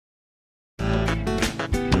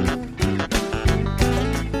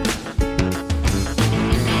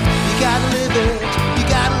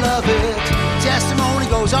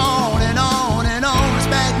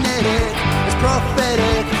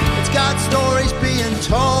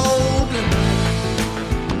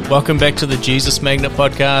Welcome back to the Jesus Magnet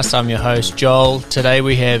podcast. I'm your host, Joel. Today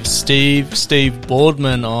we have Steve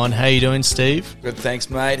Boardman on. How you doing, Steve? Good, thanks,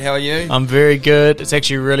 mate. How are you? I'm very good. It's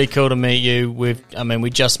actually really cool to meet you. We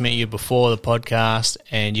just met you before the podcast,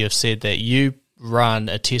 and you've said that you run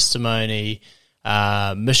a testimony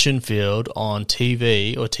mission field on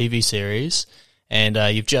TV or TV series, and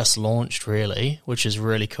you've just launched, really, which is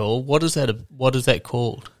really cool. What is that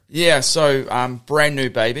called? Yeah, so brand new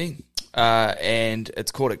baby. And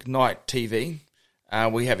it's called Ignite TV.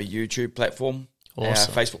 We have a YouTube platform,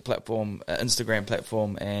 awesome. A Facebook platform, Instagram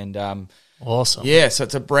platform, and awesome. Yeah, so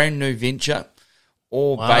it's a brand new venture,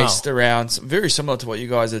 all based around very similar to what you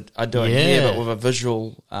guys are doing here, but with a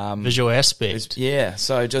visual aspect. Yeah,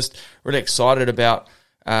 so just really excited about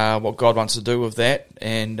what God wants to do with that,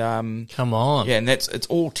 and come on, yeah, and it's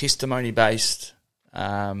all testimony based,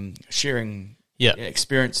 sharing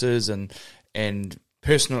experiences and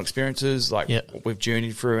personal experiences, like what we've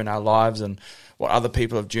journeyed through in our lives and what other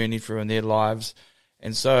people have journeyed through in their lives.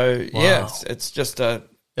 And so, it's just that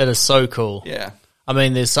is so cool. Yeah. I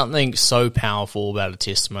mean, there's something so powerful about a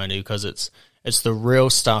testimony because it's the real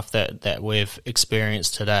stuff that we've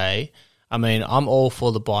experienced today. I mean, I'm all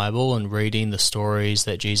for the Bible and reading the stories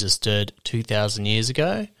that Jesus did 2,000 years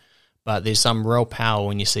ago, but there's some real power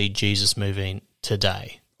when you see Jesus moving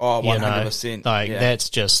today. Oh, 100%. That's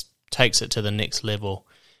just takes it to the next level.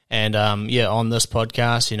 And on this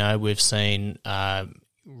podcast, we've seen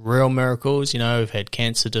real miracles. We've had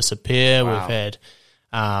cancer disappear. Wow. We've had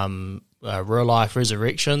real life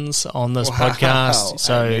resurrections on this podcast.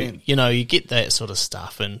 So Amen. You get that sort of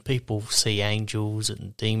stuff, and people see angels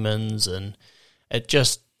and demons, and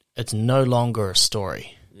it's no longer a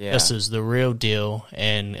story. Yeah. This is the real deal,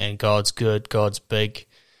 and God's good, God's big.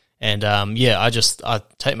 And I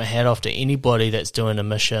take my hat off to anybody that's doing a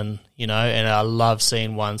mission, and I love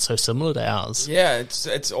seeing one so similar to ours. Yeah,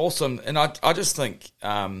 it's awesome. And I just think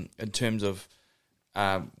in terms of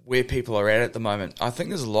where people are at the moment, I think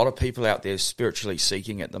there's a lot of people out there spiritually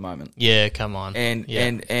seeking at the moment. Yeah, come on.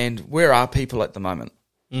 And where are people at the moment?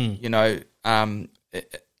 Not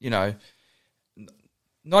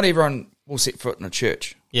everyone will set foot in a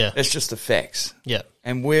church. Yeah. That's just the facts. Yeah.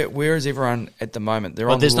 And where is everyone at the moment? They're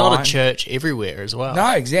there's online. not a church everywhere as well.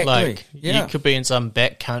 No, exactly. You could be in some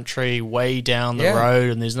back country way down the road,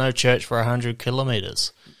 and there's no church for 100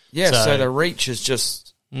 kilometres. Yeah, so the reach is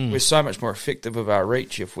just, we're so much more effective with our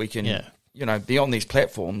reach if we can, be on these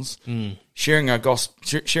platforms, sharing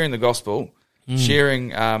the gospel,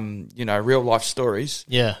 sharing, real life stories.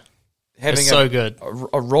 Yeah. Having so good.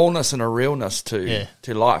 A rawness and a realness to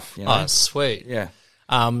life. Oh, sweet. Yeah.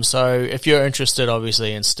 So if you're interested,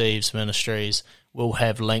 obviously, in Steve's ministries, we'll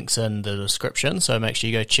have links in the description, so make sure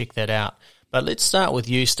you go check that out. But let's start with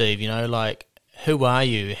you, Steve. Who are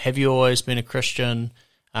you? Have you always been a Christian?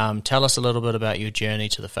 Tell us a little bit about your journey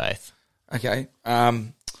to the faith. Okay.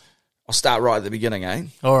 I'll start right at the beginning, eh?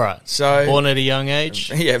 All right. So born at a young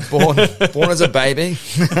age? Yeah, born as a baby.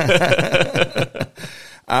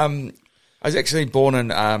 I was actually born in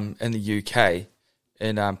the UK,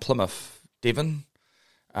 in Plymouth, Devon.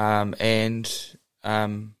 And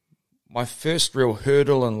my first real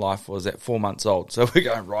hurdle in life was at 4 months old. So we're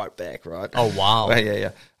going right back, right? Oh, wow. But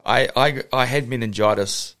yeah. I had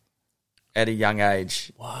meningitis at a young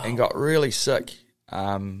age. Wow. And got really sick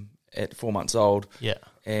at 4 months old. Yeah.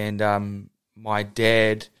 And my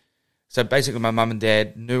dad, so basically my mum and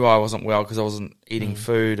dad knew I wasn't well because I wasn't eating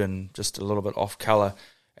food and just a little bit off colour.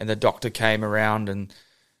 And the doctor came around and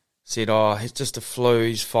said, "Oh, it's just a flu,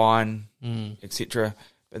 he's fine," etc.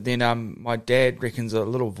 But then my dad reckons a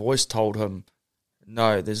little voice told him,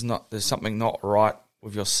 "No, there's something not right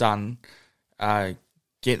with your son.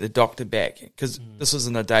 Get the doctor back." Because this was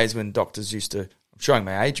in the days when doctors used to, I'm showing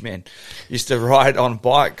my age, man, used to ride on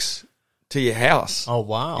bikes to your house. Oh,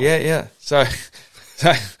 wow. Yeah. So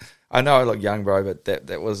I know I look young, bro, but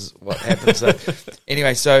that was what happened. So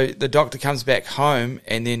anyway, so the doctor comes back home,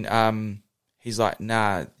 and then he's like,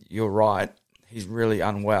 "Nah, you're right. He's really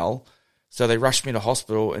unwell." So they rushed me to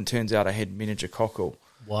hospital, and turns out I had meningococcal.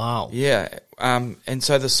 Wow. Yeah. And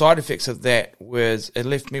so the side effects of that was it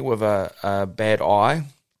left me with a bad eye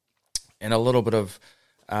and a little bit of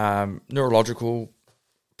neurological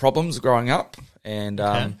problems growing up. And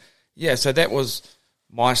so that was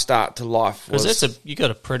my start to life. Because you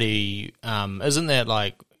got a pretty, isn't that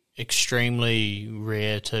like extremely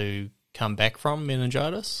rare to come back from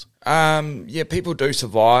meningitis? People do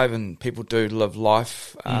survive and people do live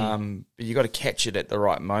life, but you got to catch it at the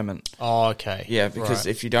right moment. Oh, okay. Yeah, because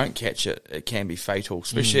if you don't catch it, it can be fatal,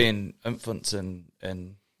 especially in infants and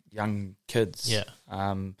young kids. Yeah.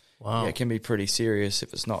 Wow. Yeah, it can be pretty serious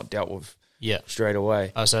if it's not dealt with straight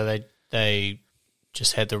away. Oh, so they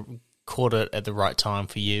just caught it at the right time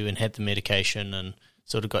for you and had the medication and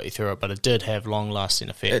sort of got you through it, but it did have long-lasting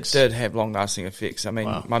effects. It did have long-lasting effects. I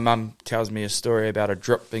mean, my mum tells me a story about a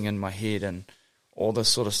drip being in my head and all this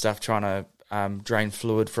sort of stuff, trying to drain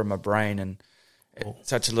fluid from my brain, and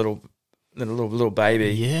such a little baby.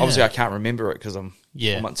 Yeah. Obviously, I can't remember it because I'm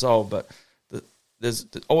 4 months old, but there's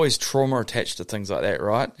always trauma attached to things like that,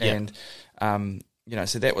 right? Yeah. And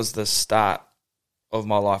so that was the start of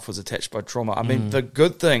my life, was attached by trauma. I mean, the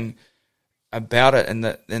good thing about it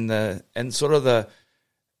and sort of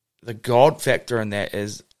the God factor in that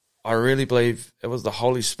is, I really believe it was the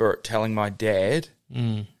Holy Spirit telling my dad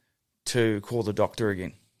to call the doctor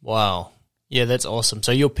again. Wow. Yeah, that's awesome.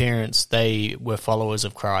 So your parents, they were followers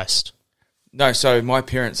of Christ? No, so my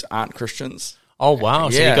parents aren't Christians. Oh, wow.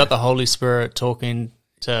 So Yeah. you got the Holy Spirit talking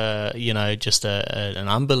to, just an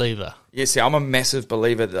unbeliever. Yeah, see, I'm a massive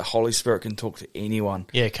believer that the Holy Spirit can talk to anyone.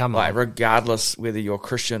 Yeah, come Like, on. regardless whether you're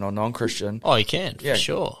Christian or non-Christian. Oh, he can, Yeah. for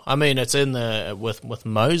sure. I mean, it's in with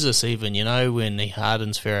Moses even, when he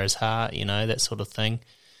hardens Pharaoh's heart, that sort of thing.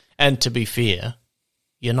 And to be fair,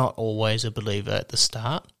 you're not always a believer at the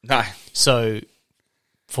start. No. So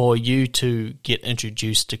for you to get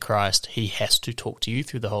introduced to Christ, he has to talk to you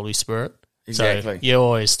through the Holy Spirit. Exactly. So you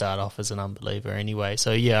always start off as an unbeliever anyway.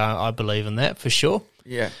 So yeah, I believe in that for sure.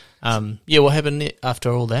 Yeah. What happened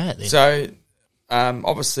after all that then? So,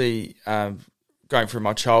 obviously, going through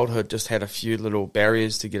my childhood, just had a few little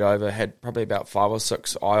barriers to get over. Had probably about 5 or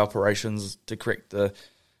 6 eye operations to correct the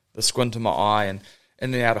squint in my eye, and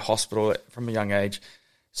in and out of hospital from a young age.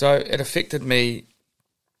 So it affected me.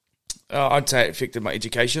 I'd say it affected my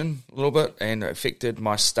education a little bit, and it affected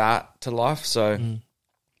my start to life. So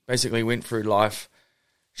basically went through life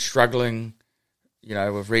struggling,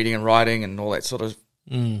 with reading and writing and all that sort of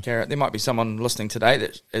carrot. There might be someone listening today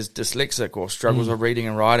that is dyslexic or struggles with reading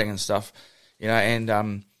and writing and stuff, and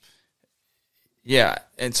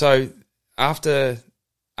and so after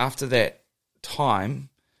that time,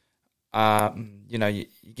 you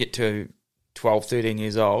get to 12, 13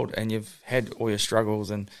 years old and you've had all your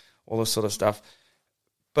struggles and all this sort of stuff.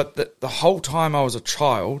 But the whole time I was a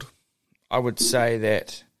child, I would say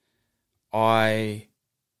that for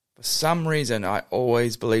some reason, I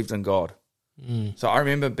always believed in God. So I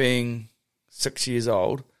remember being 6 years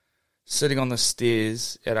old, sitting on the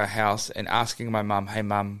stairs at our house and asking my mum, "Hey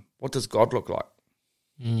mum, what does God look like?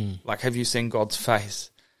 Like, have you seen God's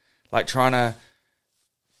face?" Like, trying to...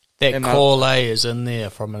 That core A is in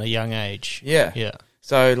there from a young age. Yeah. Yeah.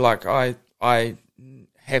 So, like, I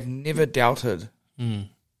have never doubted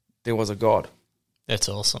there was a God. That's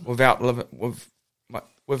awesome.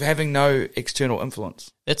 With having no external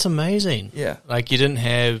influence. That's amazing. Yeah. Like, you didn't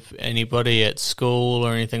have anybody at school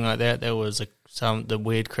or anything like that. There was the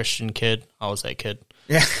weird Christian kid. I was that kid.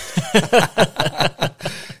 Yeah.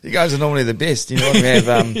 You guys are normally the best. You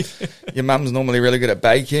have your mum's normally really good at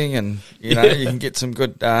baking, and you can get some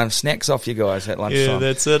good snacks off you guys at lunchtime. Yeah,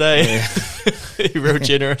 that's it, eh? Yeah. Real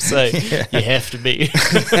generous, eh? Yeah. You have to be.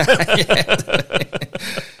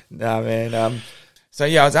 No, man. So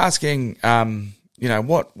yeah, I was asking,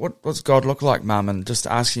 what does God look like, Mum? And just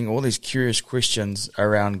asking all these curious questions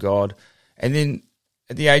around God. And then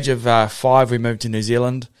at the age of 5, we moved to New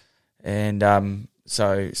Zealand, and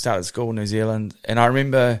so started school in New Zealand. And I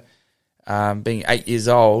remember being 8 years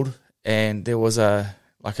old, and there was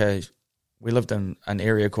we lived in an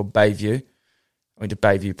area called Bayview. I went to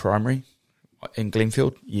Bayview Primary in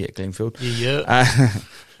Glenfield. Yeah, Glenfield. Yeah.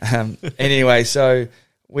 Anyway, so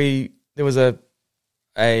there was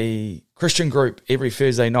a Christian group every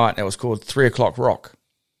Thursday night. It was called 3 O'Clock Rock.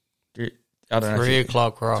 I don't know. 3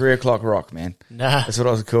 O'Clock Rock. 3 O'Clock Rock, man. Nah. That's what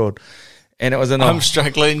it was called. And it was in I'm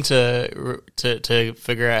struggling to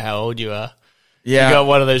figure out how old you are. Yeah. You got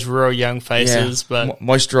one of those real young faces, but...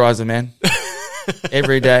 Moisturizer, man.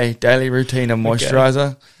 Every day, daily routine of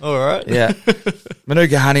moisturizer. Okay. All right. Yeah.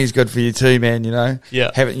 Manuka honey is good for you too, man,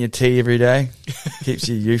 Yeah. Have it in your tea every day. Keeps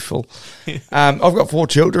you youthful. I've got 4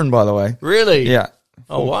 children, by the way. Really? Yeah.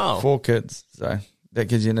 Oh, wow. 4 kids. So that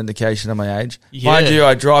gives you an indication of my age. Yeah. Mind you,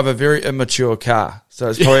 I drive a very immature car. So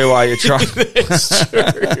it's probably why you're trying... That's true.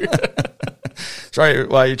 It's probably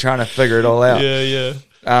why you're trying to figure it all out. Yeah.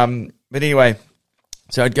 But anyway,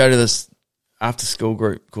 so I'd go to this after-school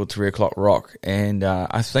group called 3 O'Clock Rock, and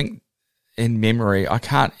I think in memory, I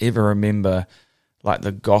can't ever remember like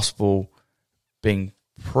the gospel being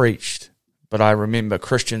preached, but I remember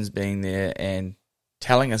Christians being there and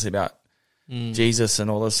telling us about Jesus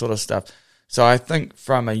and all this sort of stuff. So I think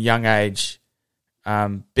from a young age,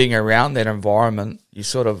 being around that environment, you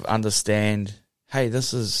sort of understand hey,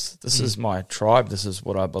 this is my tribe. This is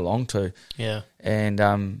what I belong to. Yeah.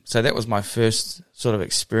 And so that was my first sort of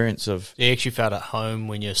experience of. You actually felt at home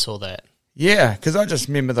when you saw that. Yeah, because I just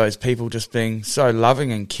remember those people just being so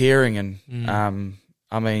loving and caring, and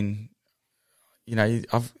I mean, you know,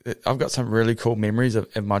 I've got some really cool memories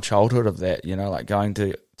of my childhood of that. You know, like going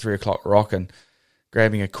to 3 o'clock rock and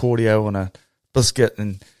grabbing a cordio and a biscuit,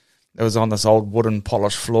 and it was on this old wooden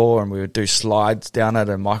polished floor, and we would do slides down it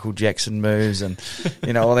and Michael Jackson moves and,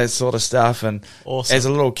 you know, all that sort of stuff. And awesome. As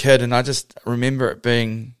a little kid, and I just remember it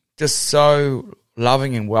being just so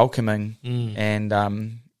loving and welcoming,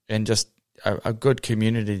 and just a good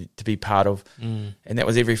community to be part of. And that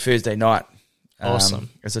was every Thursday night. Awesome.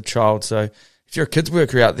 As a child. So if you're a kids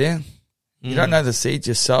worker out there, you don't know the seeds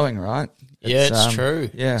you're sowing, right? It's true.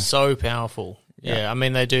 Yeah. So powerful. Yeah, I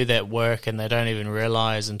mean, they do that work and they don't even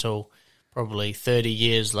realize until probably 30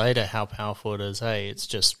 years later how powerful it is. Hey, it's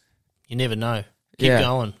just, you never know. Keep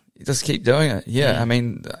going. You just keep doing it. Yeah, I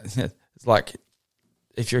mean, it's like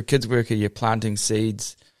if you're a kids worker, you're planting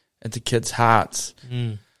seeds into kids' hearts,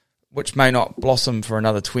 which may not blossom for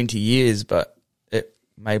another 20 years, but it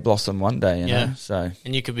may blossom one day, you know? So.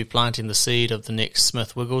 And you could be planting the seed of the next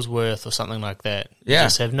Smith Wigglesworth or something like that. You Yeah.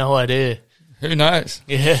 just have no idea. Who knows?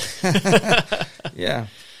 Yeah. Yeah.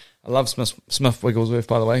 I love Smith Wigglesworth,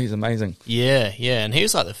 by the way. He's amazing. Yeah, and he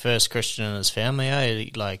was like the first Christian in his family, eh?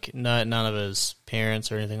 Like, none of his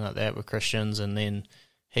parents or anything like that were Christians, and then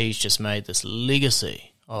he's just made this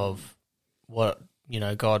legacy of what, you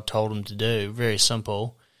know, God told him to do. Very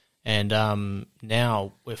simple. And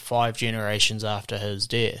now we're 5 generations after his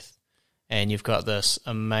death, and you've got this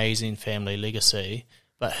amazing family legacy.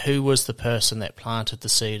 But who was the person that planted the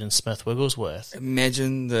seed in Smith Wigglesworth?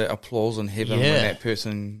 Imagine the applause in heaven when that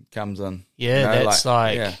person comes in. Yeah, you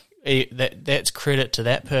know, that's credit to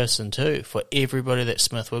that person too. For everybody that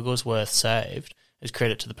Smith Wigglesworth saved, is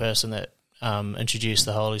credit to the person that introduced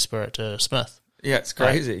the Holy Spirit to Smith. Yeah, it's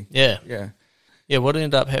crazy. Yeah. What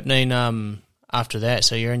ended up happening after that?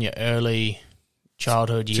 So you're in your early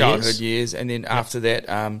childhood years. And then after that,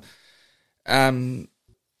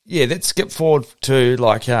 that skipped forward to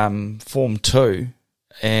like Form 2,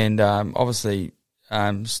 and obviously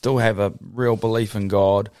still have a real belief in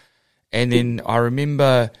God. And then I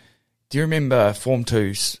remember, do you remember Form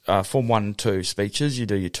 1 and 2 speeches? You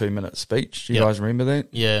do your 2-minute speech. Do you guys remember that?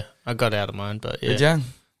 Yeah, I got out of mine, but yeah. Did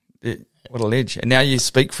you? What a ledge. And now you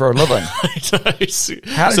speak for a living.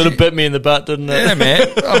 Sort of bit me in the butt, didn't it? Yeah, man.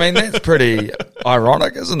 I mean, that's pretty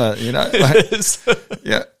ironic, isn't it? You know? Like, it is.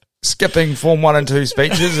 Yeah. Skipping Form 1 and 2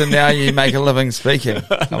 speeches, and now you make a living speaking.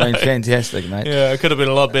 I mean, fantastic, mate. Yeah, I could have been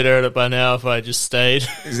a lot better at it by now if I just stayed.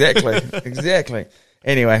 Exactly.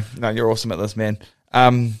 Anyway, no, you're awesome at this, man.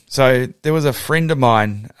 So there was a friend of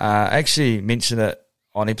mine, actually mentioned it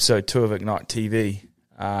on episode 2 of Ignite TV,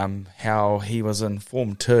 how he was in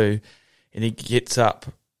Form 2, and he gets up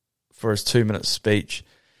for his 2-minute speech,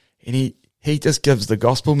 and he just gives the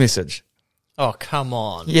gospel message. Oh, come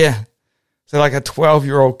on. Yeah. So like a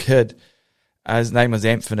 12-year-old kid, his name was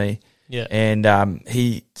Anthony, and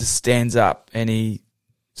he just stands up and he...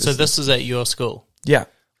 So this is at your school? Yeah.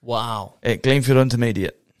 Wow. At Glenfield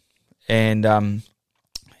Intermediate. And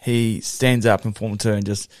he stands up in Form 2 and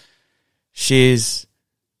just shares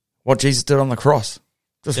what Jesus did on the cross.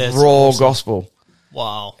 Just That's raw awesome. gospel.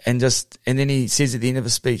 Wow. And then he says at the end of the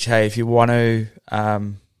speech, hey, if you want to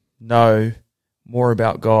know more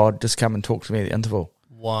about God, just come and talk to me at the interval.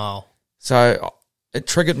 Wow. So it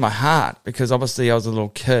triggered my heart because obviously I was a little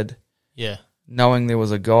kid, knowing there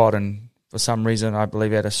was a God, and for some reason I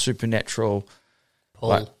believe I had a supernatural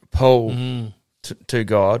pull to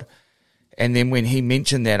God. And then when he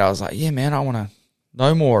mentioned that, I was like, yeah, man, I want to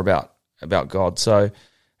know more about God. So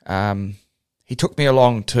he took me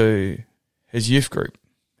along to his youth group,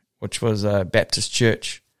 which was a Baptist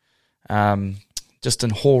church, just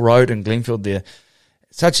in Hall Road in Glenfield there.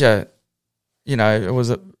 It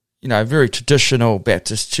was a very traditional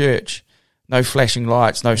Baptist church. No flashing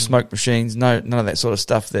lights, no smoke machines, none of that sort of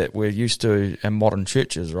stuff that we're used to in modern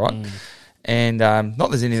churches, right? And not that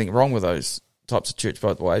there's anything wrong with those types of church,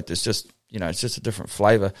 by the way. It's just, it's just a different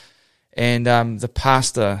flavour. And the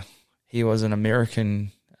pastor, he was an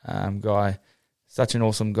American guy, such an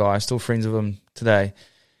awesome guy, still friends with him today.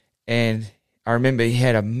 And I remember he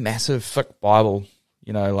had a massive thick Bible,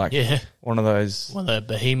 one of those. One of the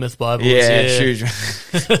behemoth Bibles. Yeah, huge.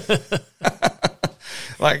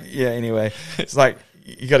 Anyway, it's like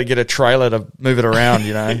you got to get a trailer to move it around,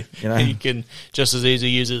 You can just as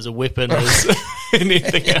easily use it as a weapon as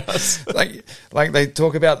anything else. like they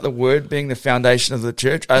talk about the word being the foundation of the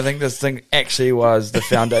church. I think this thing actually was the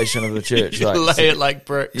foundation of the church. You lay it like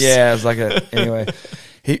bricks. Yeah, it's like anyway.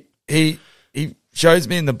 He shows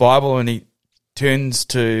me in the Bible, and he turns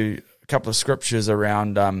to a couple of scriptures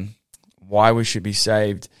around why we should be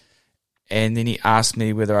saved, and then he asked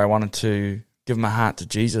me whether I wanted to give my heart to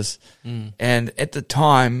Jesus. And at the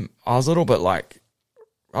time, I was a little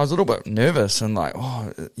bit nervous and like,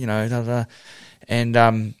 and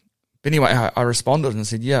but anyway, I responded and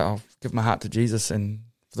said, yeah, I'll give my heart to Jesus. And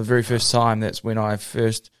for the very first time, that's when I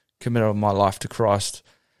first committed my life to Christ.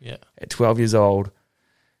 Yeah, at 12 years old,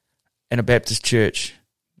 in a Baptist church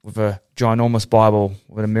with a ginormous Bible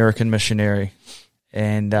with an American missionary,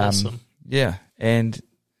 and awesome. Yeah, and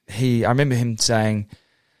I remember him saying,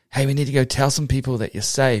 "Hey, we need to go tell some people that you're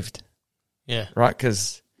saved." Yeah, right,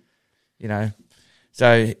 because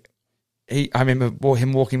so I remember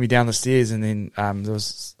him walking me down the stairs, and then there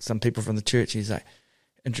was some people from the church. He's like,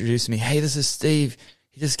 introduced me. Hey, this is Steve.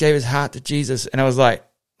 He just gave his heart to Jesus, and I was like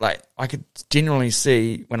I could genuinely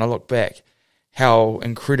see when I look back how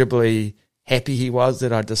incredibly happy he was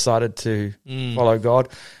that I decided to follow God,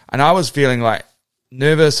 and I was feeling like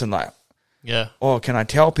nervous and like, yeah, oh, can I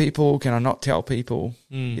tell people? Can I not tell people?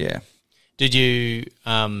 Yeah. Did you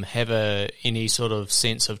have any sort of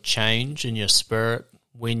sense of change in your spirit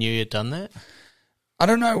when you had done that? I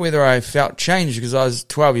don't know whether I felt change because I was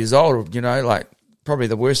 12 years old, like probably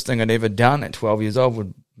the worst thing I'd ever done at 12 years old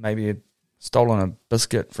would maybe have stolen a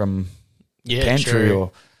biscuit from the pantry true.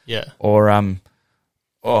 or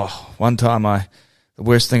one time the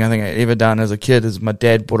worst thing I think I'd ever done as a kid is my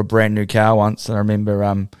dad bought a brand new car once, and I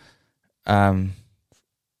remember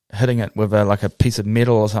hitting it with a piece of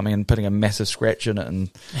metal or something and putting a massive scratch in it and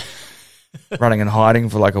running and hiding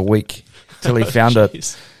for like a week till he found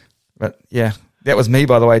it. But yeah, that was me,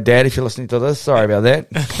 by the way, Dad, if you're listening to this. Sorry about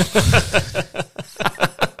that.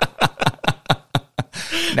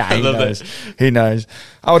 Nah, he knows. He knows.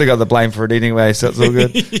 I would have got the blame for it anyway, so it's all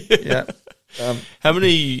good. Yeah. How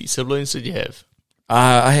many siblings did you have?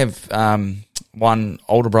 I have one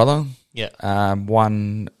older brother. Yeah.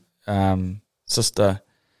 One sister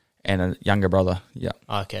and a younger brother. Yeah.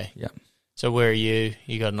 Okay. Yeah. So where are you?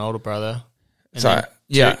 You got an older brother. And So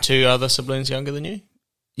yeah, two other siblings younger than you.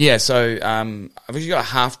 yeah. So I've actually got a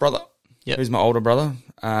half brother. Yep. Who's my older brother,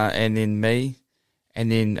 and then me,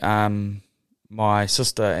 and then my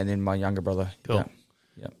sister, and then my younger brother. Cool.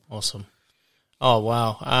 Yeah. Awesome. Oh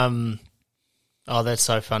wow. Oh, that's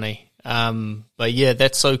so funny. But yeah,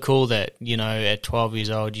 that's so cool that at 12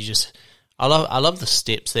 years old you just. I love the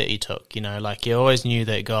steps that you took. Like you always knew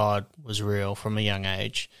that God was real from a young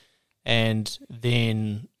age, and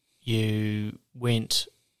then you went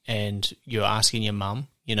and you're asking your mum,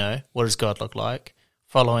 what does God look like?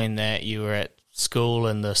 Following that, you were at school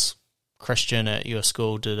and this Christian at your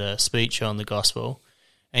school did a speech on the gospel,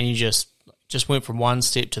 and you just went from one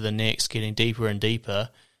step to the next, getting deeper and deeper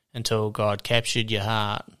until God captured your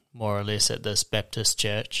heart, more or less, at this Baptist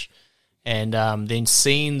church. And then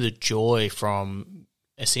seeing the joy from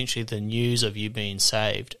essentially the news of you being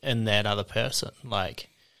saved in that other person. Like,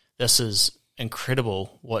 this is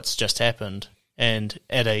incredible what's just happened. And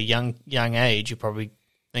at a young age, you're probably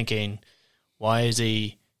thinking, why is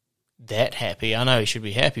he that happy? I know he should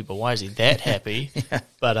be happy, but why is he that happy? Yeah.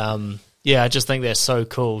 But I just think that's so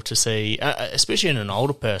cool to see, especially in an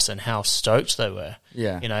older person, how stoked they were.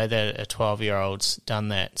 Yeah. That a 12-year-old's done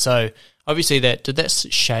that. So obviously did that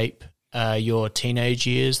shape your teenage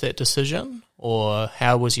years, that decision, or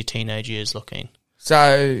how was your teenage years looking?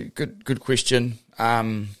 So good question.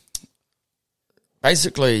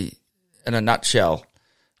 Basically, in a nutshell,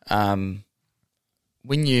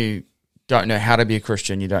 when you don't know how to be a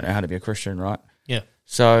Christian, you don't know how to be a Christian, right? Yeah.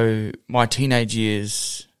 So my teenage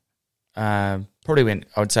years probably went,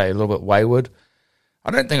 I would say, a little bit wayward.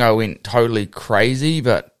 I don't think I went totally crazy,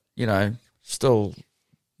 but still,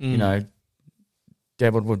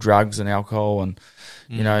 dabbled with drugs and alcohol and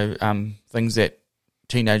things that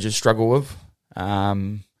teenagers struggle with.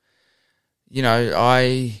 I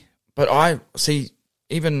see.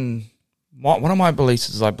 Even one of my beliefs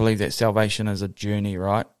is I believe that salvation is a journey,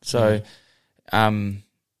 right? So, I'm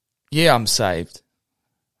saved,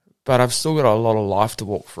 but I've still got a lot of life to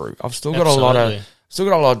walk through. I've still got a lot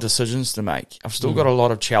of decisions to make. I've still got a lot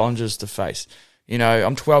of challenges to face.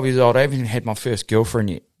 I'm 12 years old. I haven't even had my first girlfriend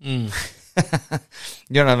yet. You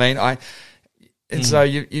know what I mean? And so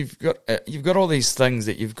you've got all these things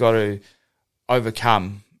that you've got to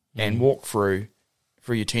overcome and walk through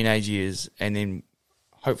for your teenage years, and then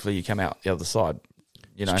hopefully you come out the other side.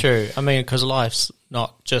 It's true. I mean, because life's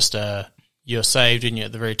not just a you're saved and you're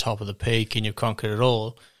at the very top of the peak and you've conquered it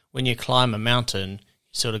all. When you climb a mountain, you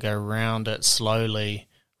sort of go round it slowly,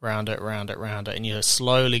 round it, and you're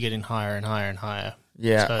slowly getting higher and higher and higher.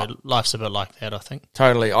 Yeah. So life's a bit like that, I think.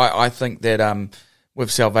 Totally. I think that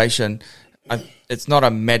with salvation, it's not a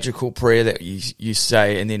magical prayer that you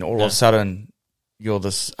say and then all of a sudden you're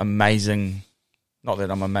this amazing, not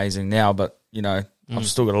that I'm amazing now, but, you know, I've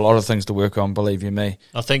still got a lot of things to work on, believe you me.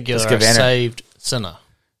 I think you're a saved sinner.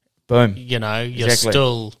 Boom. You know, you're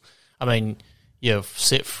still, I mean, you're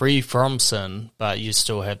set free from sin, but you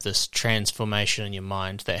still have this transformation in your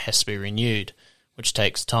mind that has to be renewed, which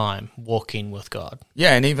takes time, walking with God.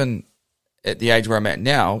 Yeah, and even at the age where I'm at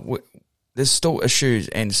now, there's still issues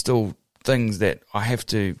and still things that I have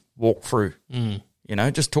to walk through. You know,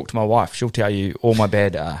 just talk to my wife. She'll tell you all my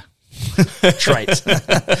bad traits.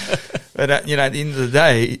 But, you know, at the end of the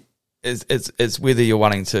day, it's whether you're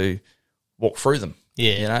wanting to walk through them.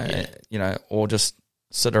 Yeah. You know, or just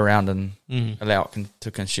sit around and allow it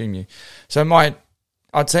to consume you. So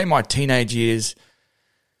I'd say my teenage years,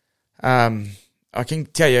 I can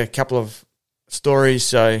tell you a couple of stories.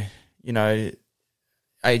 So, you know,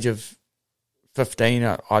 age of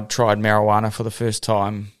 15, I'd tried marijuana for the first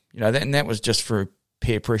time. You know, that was just through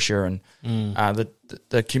peer pressure and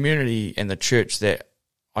the community and the church that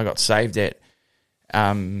I got saved at.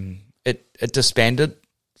 It disbanded,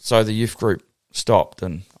 so the youth group stopped,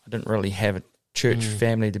 and I didn't really have a church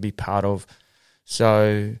family to be part of.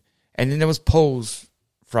 So, and then there was pulls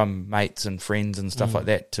from mates and friends and stuff like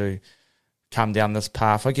that to come down this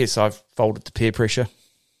path. I guess I've folded to peer pressure.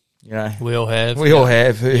 You know, we all have. We all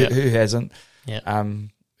have. Who hasn't? Yeah.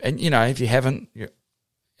 And you know, if you haven't, you're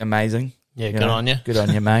amazing. Yeah, good on you. Good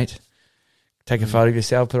on you, mate. Take a photo of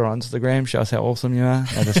yourself, put it on Instagram, show us how awesome you are.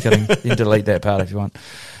 No, just kidding. You can delete that part if you want.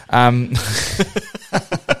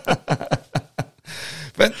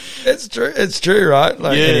 But it's true. It's true, right?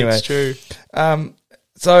 Like, yeah, anyway. it's true.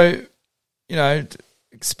 So, you know,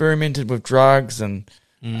 experimented with drugs and,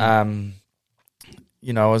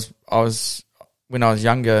 you know, I was when I was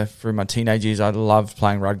younger, through my teenage years, I loved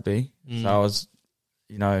playing rugby. So I was,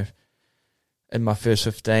 you know, in my first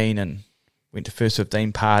 15 and went to first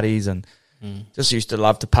 15 parties and just used to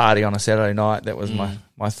love to party on a Saturday night. That was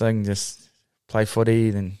my thing. Just play footy,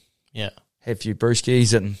 then have a few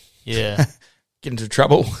brewskis and get into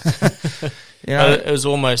trouble. You know, it was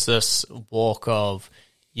almost this walk of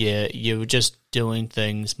you were just doing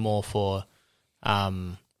things more for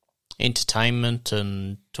entertainment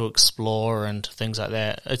and to explore and things like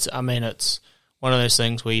that. It's one of those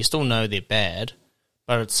things where you still know they're bad,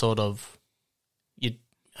 but it's sort of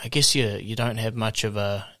I guess you don't have much of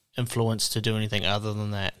a influence to do anything other than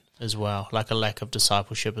that as well, like a lack of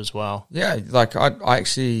discipleship as well. Yeah, like I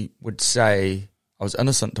actually would say I was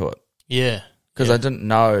innocent to it. Yeah. Because I didn't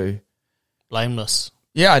know. Blameless.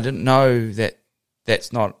 Yeah, I didn't know that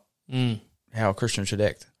that's not how a Christian should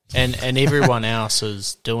act. And everyone else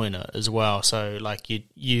is doing it as well. So like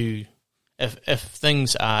you if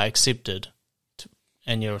things are accepted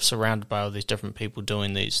and you're surrounded by all these different people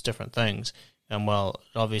doing these different things, and well,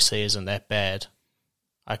 it obviously isn't that bad,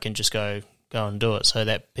 I can just go and do it. So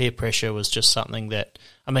that peer pressure was just something that,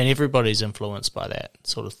 everybody's influenced by that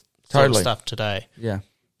sort of stuff today. Yeah.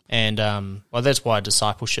 And well, that's why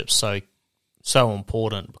discipleship's so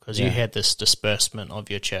important, because you had this disbursement of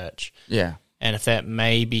your church. Yeah. And if that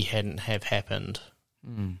maybe hadn't have happened,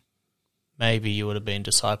 maybe you would have been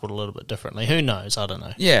discipled a little bit differently. Who knows? I don't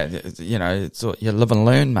know. Yeah, you know, it's you live and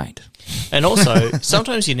learn, mate. And also,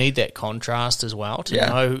 sometimes you need that contrast as well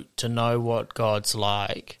to know what God's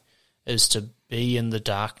like, is to be in the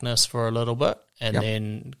darkness for a little bit,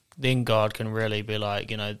 and then God can really be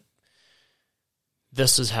like, you know,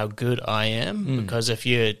 this is how good I am. Because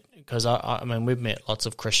we've met lots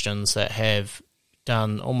of Christians that have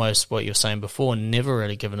done almost what you were saying before, never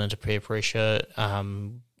really given into peer pressure,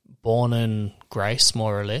 born in grace,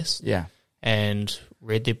 more or less. Yeah. And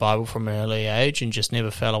read their Bible from an early age and just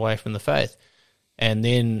never fell away from the faith. And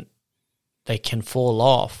then they can fall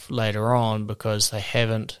off later on because they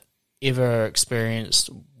haven't ever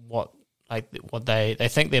experienced what they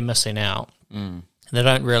think they're missing out. And they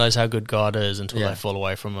don't realize how good God is until they fall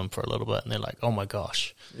away from him for a little bit, and they're like, oh my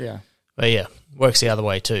gosh. Yeah. But works the other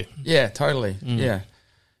way too. Yeah, totally. Yeah.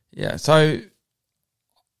 Yeah. So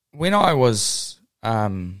when I was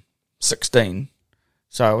 16,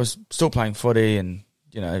 so I was still playing footy, and,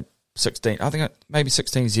 you know, 16, I think maybe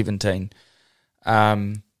 16, 17,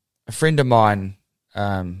 a friend of mine,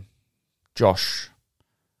 Josh,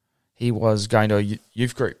 he was going to a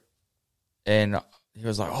youth group, and he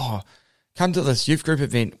was like, oh, come to this youth group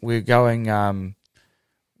event. We're going,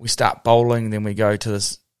 we start bowling, then we go to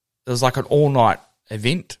this was like an all-night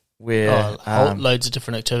event where loads of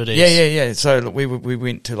different activities. Yeah. So we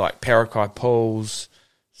went to like Parakai Pools,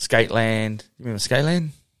 Skateland. You remember Skateland?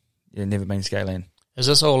 Yeah, never been to Skateland. Is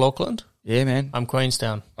this all Auckland? Yeah, man. I'm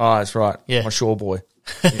Queenstown. Oh, that's right. Yeah. My shore boy.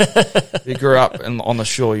 If you grew up on the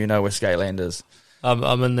shore, you know where Skateland is.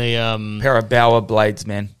 I'm in the Parabower Blades,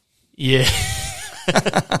 man. Yeah.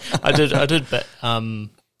 I did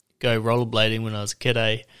go rollerblading when I was a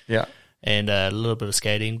kid, Yeah. and a little bit of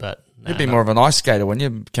skating, but You'd be more of an ice skater, wouldn't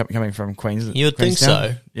you, coming from Queensland? You would think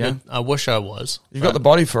so. Yeah. I wish I was. You've got the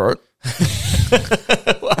body for it.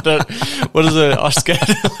 What does an ice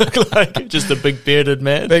skater look like? Just a big bearded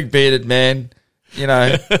man? Big bearded man,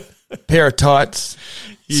 pair of tights,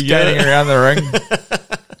 skating around the ring.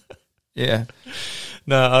 Yeah.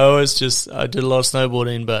 No, I did a lot of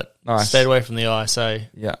snowboarding, but stayed away from the ice,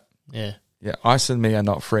 Yeah. Yeah. Yeah, ice and me are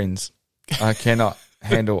not friends. I cannot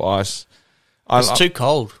handle ice. It's too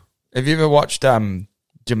cold. Have you ever watched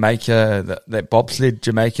Jamaica, that bobsled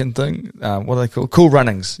Jamaican thing? What are they called? Cool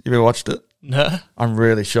Runnings. You ever watched it? No. I'm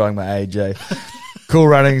really showing my age, eh? Cool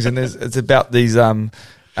Runnings, and it's about these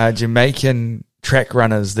Jamaican track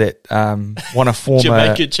runners that want to form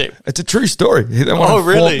it's a true story. They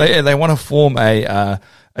want to form a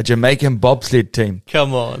Jamaican bobsled team.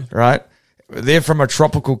 Come on. Right? They're from a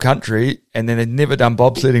tropical country, and then they've never done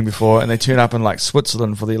bobsledding before, and they turn up in like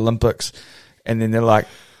Switzerland for the Olympics, and then they're like,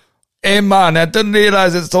 "Hey man, I didn't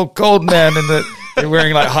realize it's so cold, man." And they're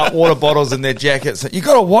wearing like hot water bottles in their jackets. You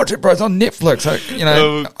got to watch it, bro. It's on Netflix. So,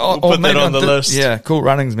 we'll put that on the list. Yeah, Cool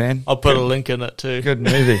Runnings, man. I'll put a link in it too. Good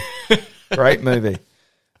movie. Great movie.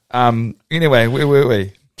 Anyway, where were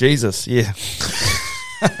we? Jesus, yeah.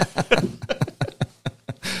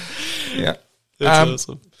 Yeah. That's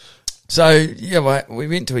awesome. So, yeah, we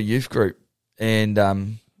went to a youth group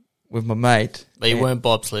and with my mate. But you weren't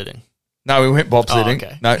bobsledding? No, we weren't bobsledding. Oh,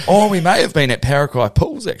 okay. No. We may have been at Parakai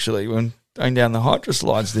Pools, actually, when going down the hydro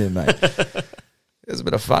slides there, mate. It was a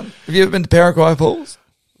bit of fun. Have you ever been to Parakai Pools?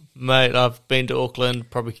 Mate, I've been to Auckland,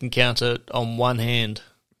 probably can count it on one hand.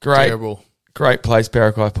 Great. Terrible. Great place,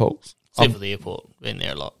 Parakai Pools. Except for the airport. Been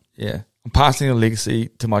there a lot. Yeah. I'm passing a legacy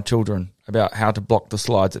to my children about how to block the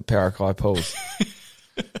slides at Parakai Pools.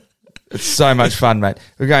 It's so much fun, mate.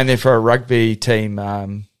 We're going there for a rugby team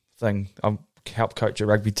thing. I help coach a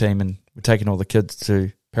rugby team, and we're taking all the kids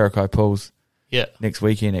to Parakai Pools next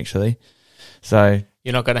weekend, actually. So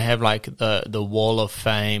you're not going to have like the wall of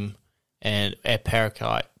fame and at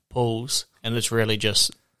Parakai Pools, and it's really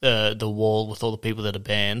just the wall with all the people that are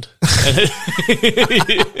banned.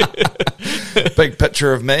 Big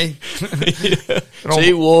picture of me.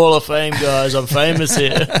 See, wall of fame, guys. I'm famous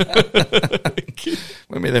here.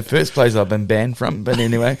 Wouldn't be the first place I've been banned from, but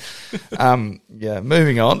anyway.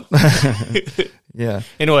 Moving on. Yeah.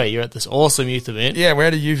 Anyway, you're at this awesome youth event. Yeah, we're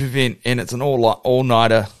at a youth event, and it's an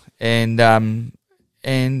all-nighter, and I've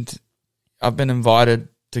been invited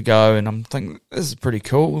to go, and I'm thinking, this is pretty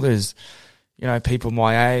cool. There's, people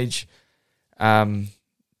my age,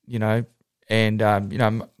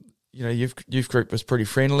 youth group was pretty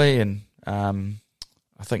friendly, and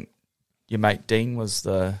I think your mate Dean was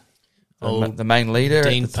the main leader.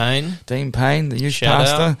 Dean Payne, the youth Shout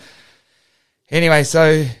pastor. Out. Anyway, so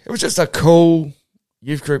it was just a cool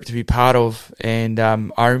youth group to be part of, and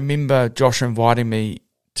I remember Josh inviting me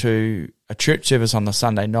to a church service on the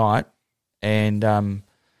Sunday night, and I'm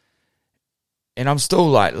still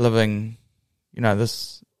like living,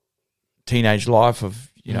 this teenage life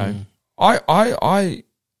of, I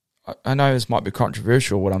know this might be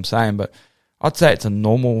controversial what I'm saying, but I'd say it's a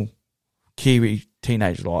normal Kiwi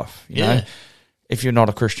teenage life, you know, if you're not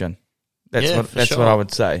a Christian. That's what I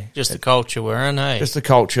would say. Just the culture we're in, hey? Just the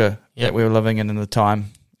culture that we were living in the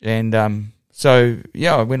time. And I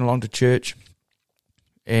went along to church,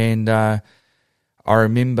 and I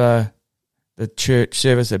remember the church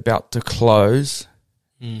service about to close,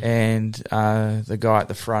 and the guy at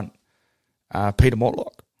the front, Peter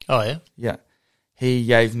Mortlock. Oh, yeah? Yeah. He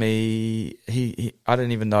gave me, I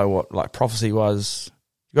didn't even know what like prophecy was.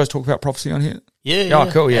 You guys talk about prophecy on here? Yeah. Oh,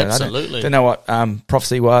 cool. Yeah. Absolutely. I didn't know what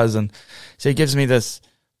prophecy was. And so he gives me this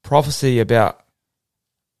prophecy about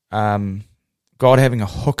God having a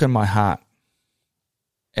hook in my heart,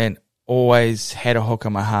 and always had a hook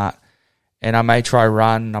in my heart. And I may try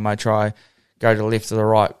run, I may try go to the left or the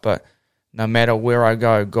right, but no matter where I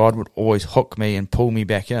go, God would always hook me and pull me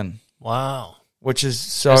back in. Wow. Which is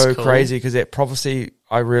so crazy, because that prophecy,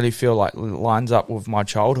 I really feel like lines up with my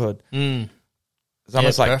childhood. It's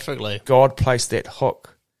almost like perfectly. God placed that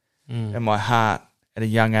hook in my heart at a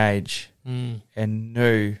young age, and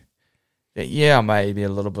knew that, I may be a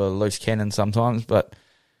little bit of a loose cannon sometimes, but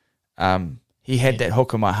he had that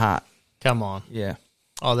hook in my heart. Come on. Yeah.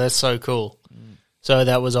 Oh, that's so cool. So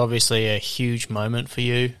that was obviously a huge moment for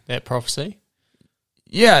you, that prophecy?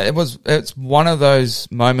 Yeah, it's one of those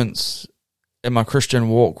moments in my Christian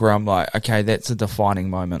walk where I'm like, okay, that's a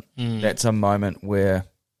defining moment. That's a moment where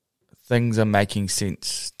things are making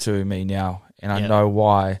sense to me now, and I know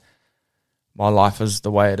why my life is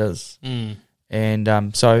the way it is.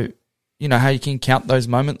 And so, you know, how you can count those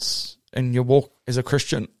moments in your walk as a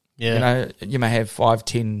Christian. Yeah. You know, you may have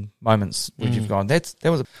 5-10 moments where you've gone, that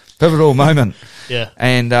was a pivotal moment. Yeah.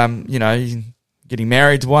 And, you know, getting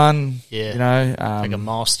married's one. Yeah. You know. Like a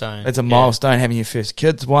milestone. It's a milestone, having your first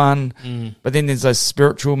kid's one. But then there's those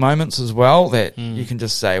spiritual moments as well that you can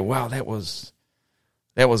just say, wow, that was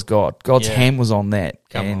God. God's hand was on that.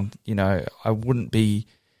 You know, I wouldn't be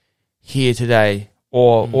here today.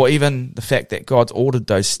 Or even the fact that God's ordered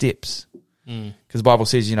those steps. Because the Bible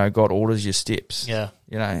says, you know, God orders your steps. Yeah.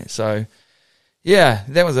 You know, so, yeah,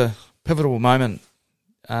 that was a pivotal moment.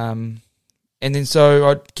 And then so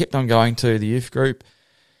I kept on going to the youth group.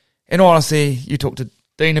 And honestly, you talked to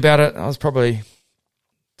Dean about it. I was probably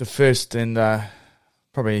the first and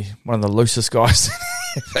probably one of the loosest guys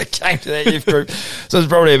that came to that youth group. So it was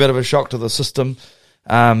probably a bit of a shock to the system.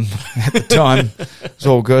 At the time, it's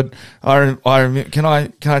all good. I remember, can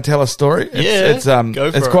I tell a story? It's go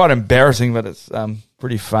for it's it. quite embarrassing, but it's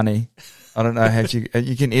pretty funny. I don't know how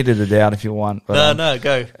you can edit it out if you want. But, No,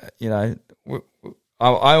 go. You know,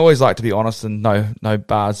 I always like to be honest and no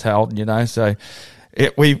bars held. You know, so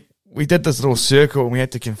we did this little circle and we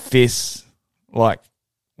had to confess like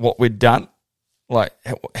what we'd done. Like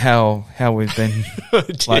how we've been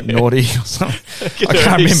like naughty or something. I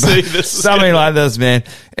can't remember. Something like this, man.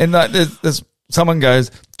 And like this someone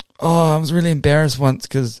goes, oh, I was really embarrassed once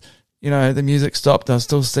because, you know, the music stopped. I was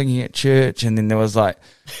still singing at church. And then there was like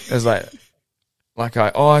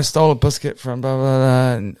I stole a biscuit from blah, blah,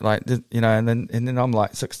 blah. And like, you know, and then I'm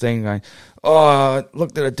like 16 going, oh, I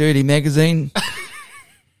looked at a dirty magazine.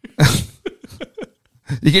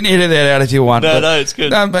 You can edit that out if you want. No, it's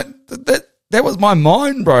good. No, but that was my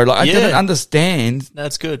mind, bro. Like I didn't understand.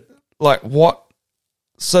 That's good. Like what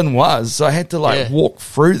sin was, so I had to walk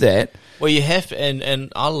through that. Well, you have to,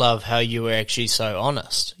 and I love how you were actually so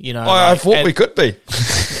honest. You know, I thought we could be.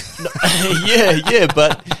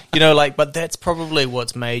 but you know, like, but that's probably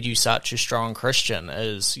what's made you such a strong Christian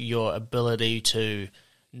is your ability to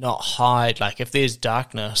not hide. Like, if there's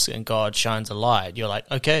darkness and God shines a light, you're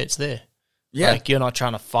like, okay, it's there. Yeah. Like, you're not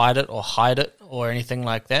trying to fight it or hide it or anything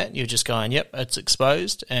like that. You're just going, yep, it's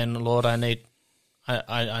exposed, and Lord, I need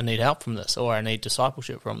help from this, or I need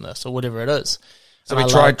discipleship from this, or whatever it is. So we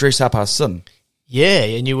tried to dress up our sin. Yeah,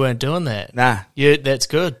 and you weren't doing that. Nah. Yeah, that's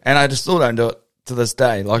good. And I just still don't do it to this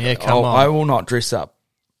day. Like, I will not dress up,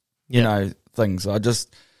 you know, things. I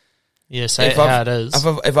just... Yeah, say it how it is.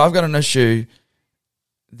 If I've got an issue,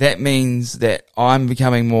 that means that I'm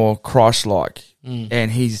becoming more Christ-like. And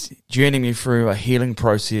he's journeying me through a healing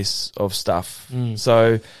process of stuff.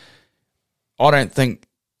 So I don't think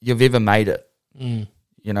you've ever made it.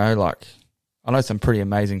 You know, like I know some pretty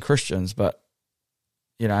amazing Christians, but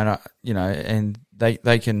you know, and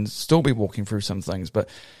they can still be walking through some things. But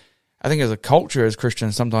I think as a culture, as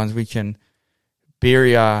Christians, sometimes we can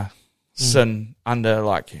bury our sin under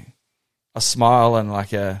like a smile and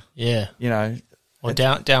like a you know, or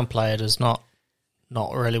downplay it as not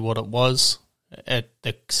really what it was. At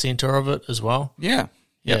the center of it as well. Yeah,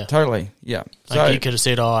 totally. Yeah. Like so, you could have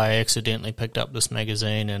said, oh, I accidentally picked up this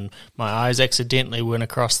magazine and my eyes accidentally went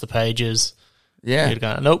across the pages. Yeah. You'd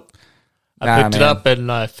go, nope. I picked it up and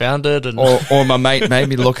I found it. And or my mate made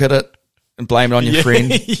me look at it and blame it on your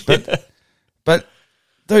friend. But,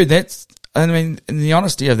 dude, that's, I mean, and the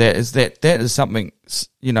honesty of that is something,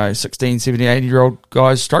 you know, 16, 17, 80-year-old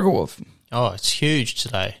guys struggle with. Oh, it's huge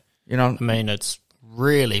today. You know? I mean, it's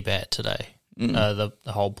really bad today. The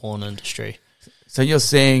whole porn industry. So you're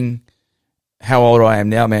saying how old I am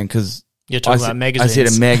now, man? Because you're talking about magazines. I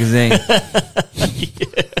said a magazine.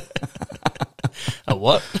 A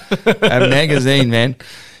what? A magazine, man.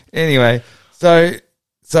 Anyway, so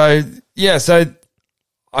I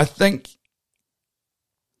think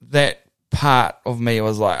that part of me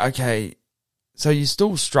was like, okay, so you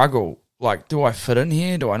still struggle. Like, do I fit in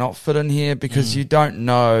here? Do I not fit in here? Because you don't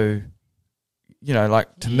know. You know,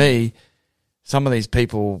 like to me. Some of these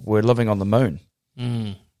people were living on the moon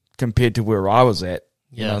compared to where I was at.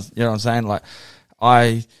 Yeah. You know what I'm saying? Like,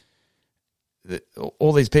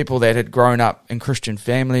 all these people that had grown up in Christian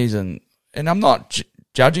families, and I'm not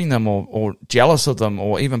judging them or jealous of them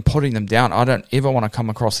or even putting them down. I don't ever want to come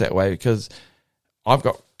across that way because I've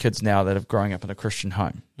got kids now that have grown up in a Christian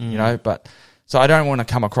home, you know, but so I don't want to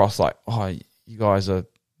come across like, oh, you guys are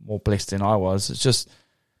more blessed than I was. It's just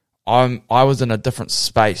I was in a different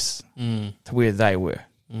space to where they were.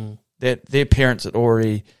 Their parents had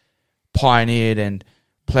already pioneered and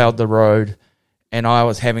ploughed the road, and I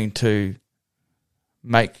was having to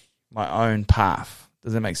make my own path.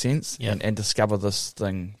 Does that make sense? Yeah. And discover this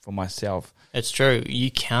thing for myself. It's true. You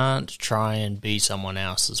can't try and be someone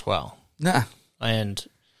else as well. Nah. And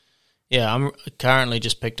yeah, I'm currently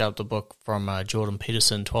just picked up the book from Jordan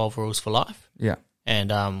Peterson, 12 Rules for Life. Yeah.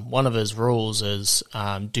 And one of his rules is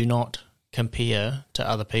do not compare to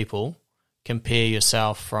other people. Compare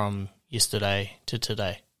yourself from yesterday to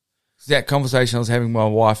today. It's that conversation I was having with my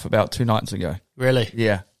wife about 2 nights ago. Really?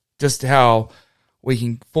 Yeah. Just how we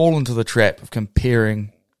can fall into the trap of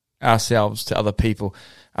comparing ourselves to other people.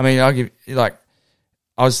 I mean, I get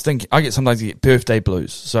sometimes birthday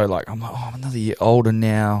blues. So like, I'm like, oh, I'm another year older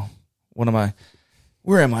now.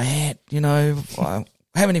 Where am I at? You know, I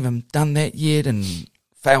haven't even done that yet and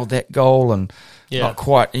failed that goal and not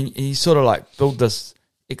quite. And you sort of like build this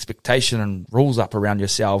expectation and rules up around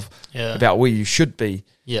yourself about where you should be.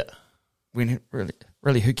 Yeah. When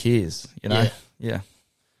really, who cares? You know? Yeah.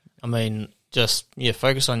 I mean, just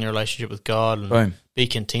focus on your relationship with God and Boom. Be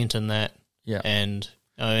content in that. Yeah. And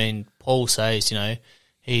I mean, Paul says,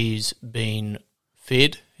 he's been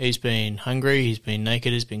fed, he's been hungry, he's been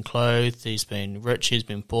naked, he's been clothed, he's been rich, he's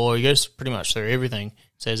been poor. He goes pretty much through everything.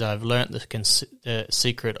 He says, I've learnt the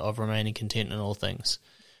secret of remaining content in all things.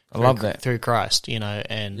 I love that. Through Christ,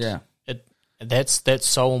 and that's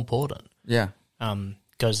so important. Yeah.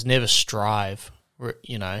 Because never strive,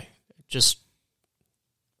 just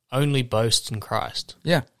only boast in Christ.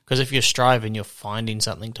 Yeah. Because if you're striving, you're finding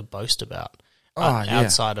something to boast about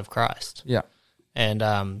outside of Christ. Yeah. And,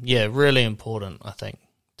 really important, I think,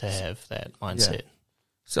 to have that mindset. Yeah.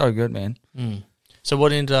 So good, man. So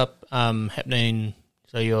what ended up happening,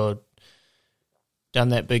 so you're done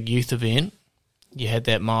that big youth event, you had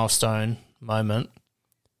that milestone moment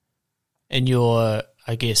in your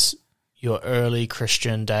early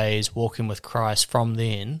Christian days walking with Christ. From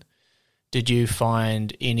then, did you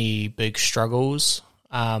find any big struggles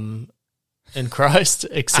in Christ?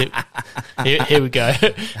 Except, here we go.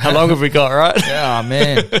 How long have we got, right? Yeah,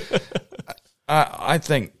 man. I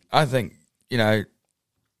think,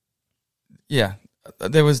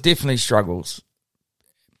 there was definitely struggles,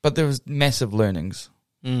 but there was massive learnings.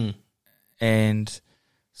 And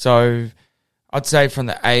so I'd say from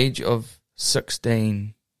the age of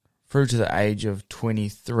 16 through to the age of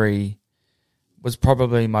 23 was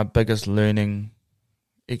probably my biggest learning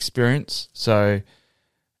experience. So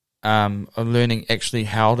I'm learning actually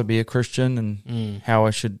how to be a Christian and how I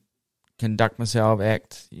should conduct myself,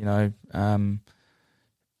 act,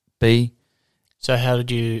 be. So how did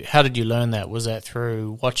you learn that? Was that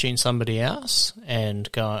through watching somebody else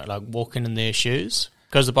and going, like, walking in their shoes?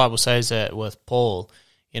 Because the Bible says that with Paul,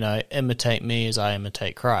 imitate me as I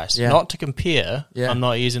imitate Christ. Yeah. Not to compare. Yeah. I'm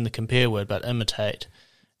not using the compare word, but imitate.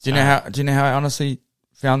 Do you know how I honestly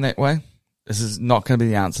found that way? This is not going to be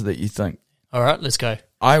the answer that you think. All right, let's go.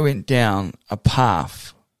 I went down a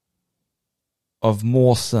path of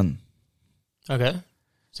more sin. Okay.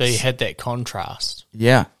 So you had that contrast.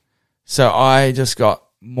 Yeah. So I just got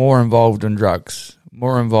more involved in drugs,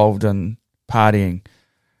 more involved in partying,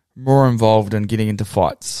 more involved in getting into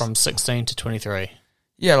fights. From 16 to 23.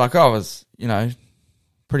 Yeah, like I was,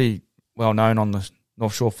 pretty well known on the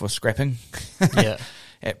North Shore for scrapping. Yeah.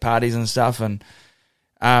 At parties and stuff. And,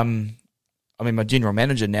 my general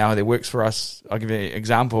manager now that works for us, I'll give you an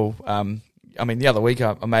example. The other week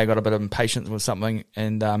I may have got a bit of impatience with something,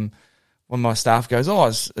 and one of my staff goes, "Oh,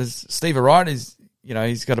 is Steve all right? He's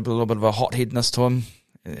got a little bit of a hot-headedness to him."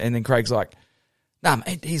 And then Craig's like, "Nah,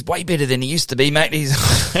 mate, he's way better than he used to be, mate."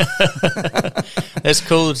 That's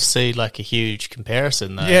cool to see, like, a huge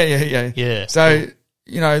comparison, though. Yeah. So, cool.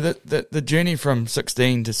 The journey from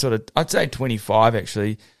 16 to sort of, I'd say 25,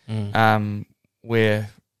 actually, where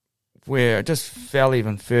I just fell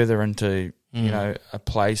even further into, a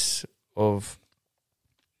place of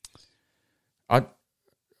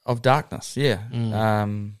darkness,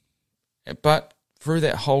 but through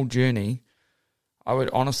that whole journey, I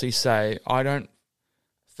would honestly say I don't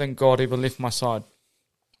think God ever left my side.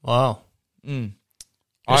 Wow.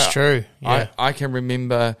 That's true. Yeah. I can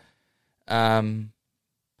remember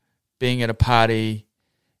being at a party,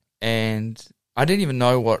 and I didn't even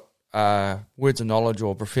know what words of knowledge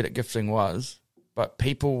or prophetic gifting was, but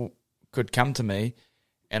people could come to me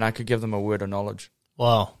and I could give them a word of knowledge.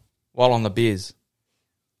 Wow. While on the beers.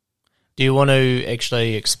 Do you want to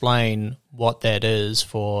actually explain what that is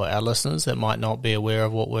for our listeners that might not be aware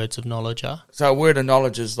of what words of knowledge are? So a word of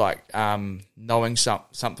knowledge is like knowing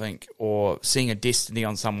something, or seeing a destiny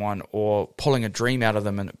on someone, or pulling a dream out of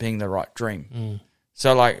them and it being the right dream.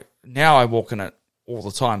 So like now I walk in it all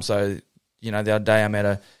the time. So, the other day I'm at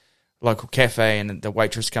a local cafe and the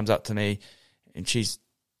waitress comes up to me and she's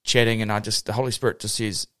chatting, and the Holy Spirit just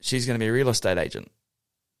says she's going to be a real estate agent.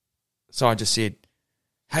 So I just said,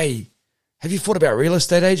 hey, have you thought about real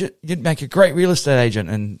estate agent? You'd make a great real estate agent.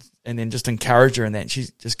 And then just encourage her in that. And she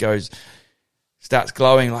just starts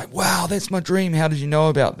glowing like, wow, that's my dream. How did you know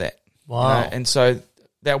about that? Wow. And so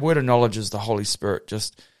that word of knowledge is the Holy Spirit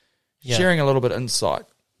just sharing a little bit of insight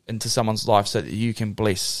into someone's life so that you can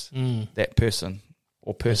bless that person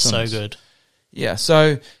or persons. That's so good. Yeah.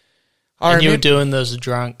 So you were doing this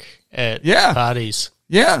drunk at parties.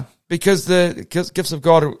 Yeah. Because the gifts of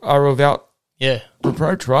God are without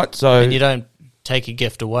reproach, right? So, and you don't take a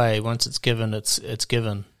gift away. Once it's given, it's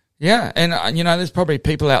given. Yeah, and there's probably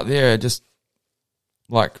people out there just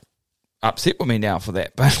like upset with me now for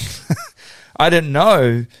that, but I didn't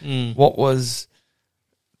know what was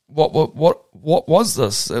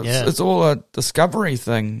this. It's all a discovery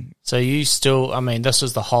thing. So you still, this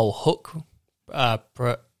is the whole hook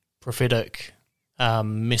prophetic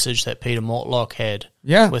message that Peter Mortlock had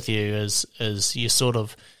with you is you sort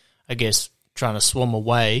of, I guess, trying to swim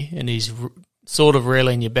away, and he's sort of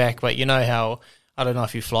reeling you back. But you know how, I don't know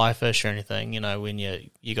if you fly fish or anything, when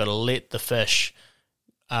you got to let the fish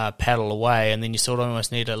paddle away, and then you sort of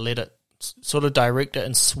almost need to let it sort of direct it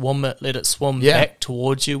and let it swim back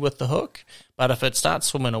towards you with the hook. But if it starts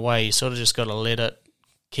swimming away, you sort of just got to let it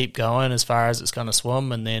keep going as far as it's going to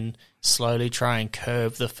swim, and then slowly try and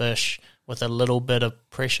curve the fish with a little bit of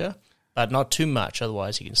pressure, but not too much.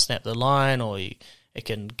 Otherwise, you can snap the line, or it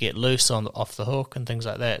can get loose off the hook and things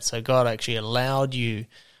like that. So God actually allowed you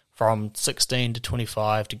from 16 to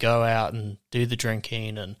 25 to go out and do the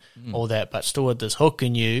drinking and all that, but still had this hook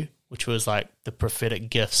in you, which was like the prophetic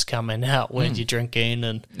gifts coming out when you're drinking,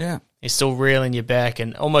 and he's still reeling you back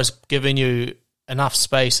and almost giving you enough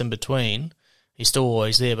space in between. He's still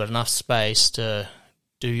always there, but enough space to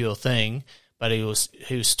do your thing. But he was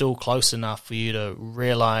still close enough for you to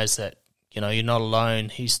realize that, you're not alone.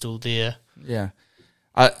 He's still there. Yeah.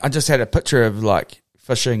 I just had a picture of like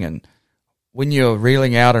fishing, and when you're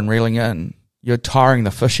reeling out and reeling in, you're tiring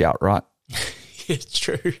the fish out, right? It's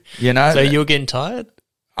true. So you're getting tired?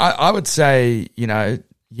 I would say, yeah.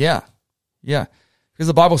 Because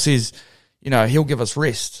the Bible says, he'll give us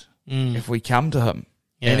rest if we come to him.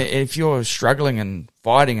 Yeah. And if you're struggling and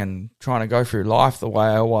fighting and trying to go through life the way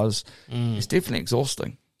I was, it's definitely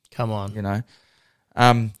exhausting. Come on.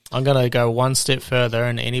 I'm going to go one step further,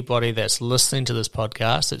 and anybody that's listening to this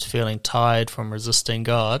podcast that's feeling tired from resisting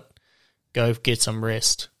God, go get some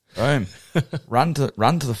rest. Boom. run to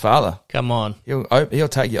the Father. Come on. He'll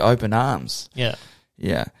take you open arms. Yeah.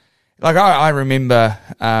 Yeah. Like I remember,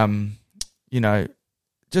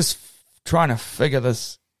 just trying to figure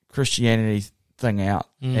this Christianity thing out,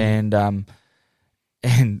 and on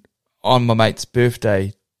my mate's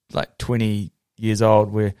birthday, like 20 years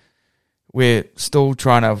old, we're still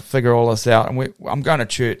trying to figure all this out, and I'm going to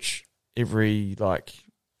church every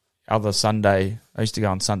other Sunday. I used to go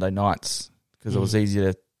on Sunday nights because it was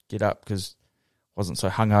easier to get up because I wasn't so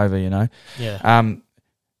hungover, Yeah.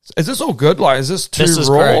 Is this all good? Is this too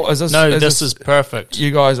raw? Great. This is perfect. You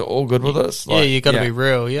guys are all good with this? You got to be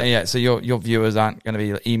real, yeah. Yeah, so your viewers aren't going to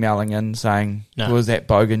be emailing in saying, who was that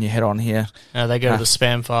bogan you had on here? No, they go to the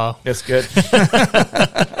spam file. That's good.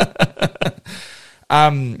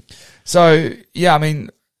 So, yeah, I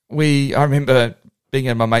remember being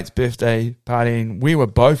at my mate's birthday party, and we were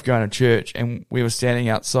both going to church, and we were standing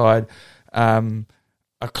outside a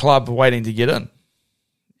club waiting to get in.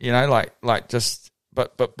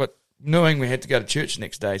 But knowing we had to go to church the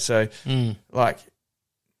next day. So,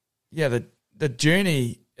 the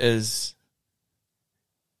journey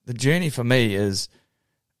for me is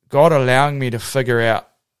God allowing me to figure out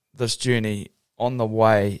this journey on the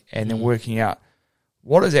way, and then working out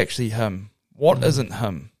what is actually him, what isn't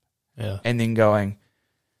him, and then going,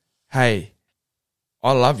 hey,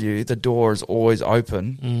 I love you. The door is always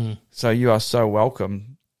open, so you are so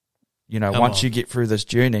welcome. Once you get through this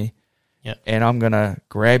journey. Yeah. And I'm going to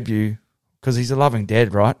grab you because he's a loving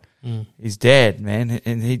dad, right? He's dad, man,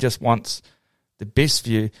 and he just wants the best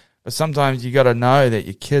for you. But sometimes you got to know that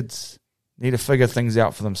your kids need to figure things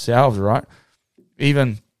out for themselves, right?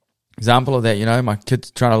 Even example of that, my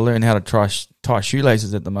kid's trying to learn how to tie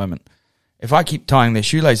shoelaces at the moment. If I keep tying their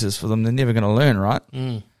shoelaces for them, they're never going to learn, right?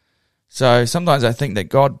 So sometimes I think that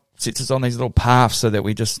God sets us on these little paths so that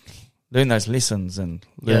we just learn those lessons and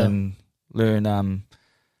learn.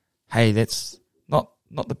 Hey, that's not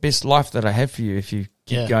the best life that I have for you if you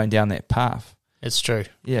keep going down that path. It's true.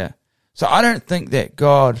 Yeah. So I don't think that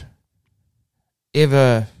God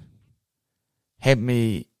ever had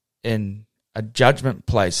me in a judgment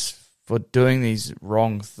place for doing these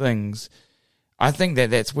wrong things. I think that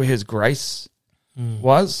that's where his grace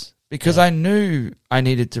was, because I knew I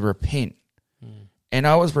needed to repent. And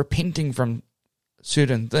I was repenting from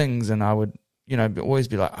certain things, and I would, always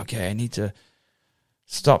be like, okay, I need to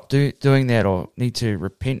stop doing that, or need to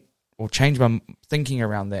repent or change my thinking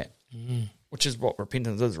around that, which is what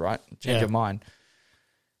repentance is, right? Change your mind.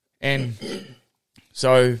 And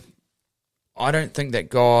so I don't think that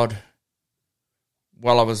God,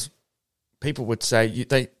 people would say,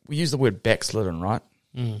 we use the word backslidden, right?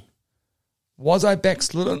 Was I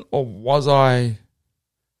backslidden, or was I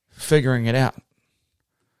figuring it out?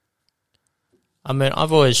 I mean,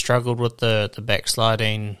 I've always struggled with the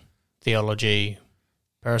backsliding theology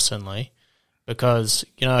personally, because,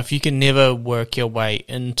 if you can never work your way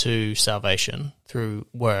into salvation through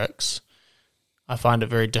works, I find it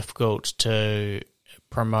very difficult to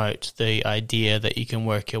promote the idea that you can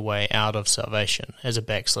work your way out of salvation as a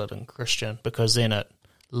backslidden Christian, because then it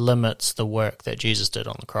limits the work that Jesus did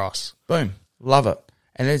on the cross. Boom. Love it.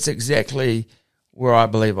 And that's exactly where I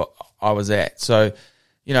believe I was at. So,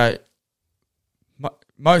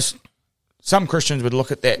 some Christians would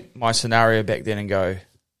look at my scenario back then and go,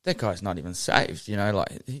 that guy's not even saved,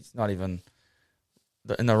 he's not even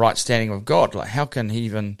in the right standing with God. Like, how can he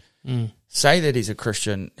even say that he's a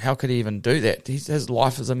Christian? How could he even do that? His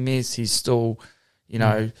life is a mess. He's still,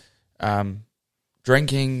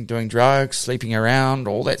 drinking, doing drugs, sleeping around,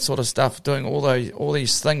 all that sort of stuff, doing all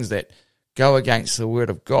these things that go against the word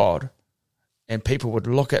of God. And people would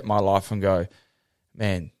look at my life and go,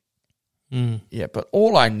 man, yeah, but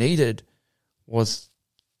all I needed was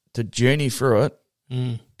to journey through it,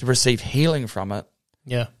 to receive healing from it,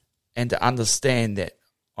 and to understand that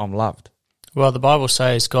I'm loved. Well, the Bible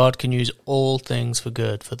says God can use all things for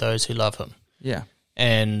good for those who love him. Yeah.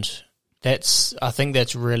 And I think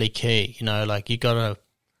that's really key. Like, you gotta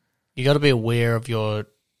be aware of your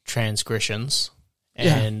transgressions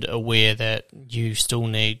and aware that you still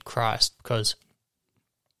need Christ, because,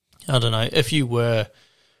 I don't know, if you were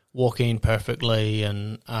walking perfectly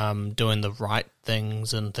and doing the right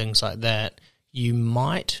things and things like that, you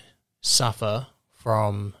might suffer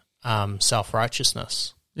from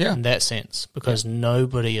self-righteousness in that sense, because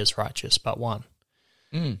nobody is righteous but one.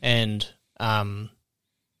 And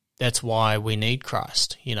that's why we need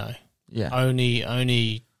Christ,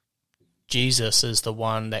 Only Jesus is the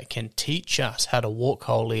one that can teach us how to walk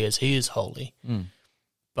holy as he is holy.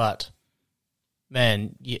 But,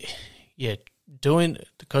 man,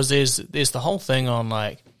 because there's the whole thing on,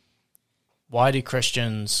 like, why do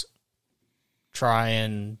Christians try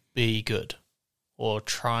and be good or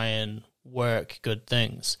try and work good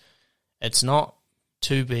things? It's not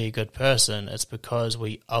to be a good person, it's because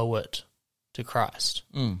we owe it to Christ.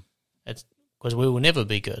 It's because we will never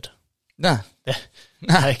be good. Nah.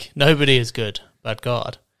 Like, nobody is good but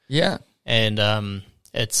God. Yeah. And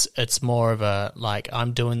it's more of a, like,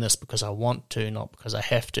 I'm doing this because I want to, not because I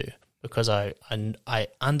have to. Because I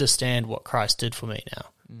understand what Christ did for me now,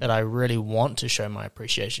 that I really want to show my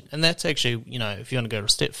appreciation. And that's actually, if you want to go a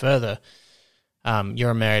step further,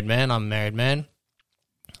 you're a married man, I'm a married man.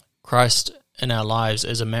 Christ in our lives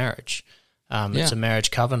is a marriage. It's a marriage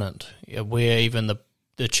covenant, where even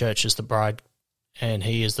the church is the bride and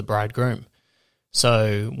he is the bridegroom.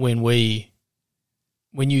 So when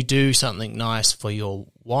you do something nice for your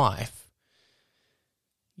wife,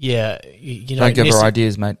 you don't give her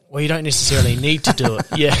ideas, mate. Well, you don't necessarily need to do it.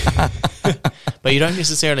 But you don't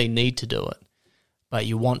necessarily need to do it, but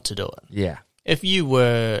you want to do it. Yeah. If you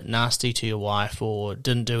were nasty to your wife or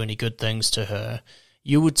didn't do any good things to her,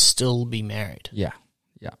 you would still be married. Yeah.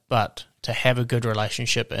 But to have a good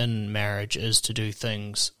relationship in marriage is to do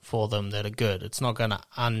things for them that are good. It's not going to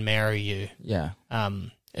unmarry you. Yeah.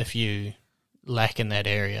 If you lack in that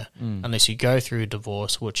area, unless you go through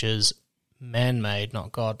divorce, which is man-made,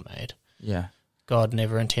 not God-made. Yeah. God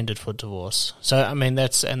never intended for divorce. So, I mean,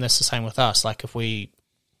 that's the same with us. Like, if we,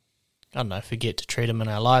 forget to treat him in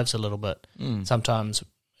our lives a little bit, sometimes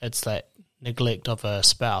it's that neglect of a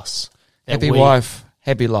spouse. Happy wife,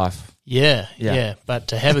 happy life. Yeah. But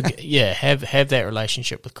to have have that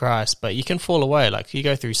relationship with Christ, but you can fall away. Like, you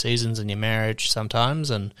go through seasons in your marriage sometimes,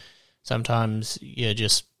 and sometimes you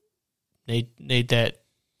just need that,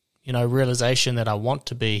 realization that I want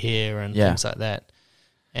to be here and things like that.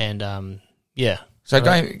 And, So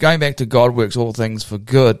going back to God works all things for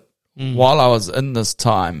good, while I was in this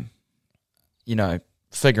time,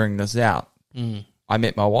 figuring this out, I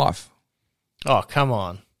met my wife. Oh, come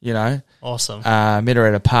on. Awesome. Awesome. Met her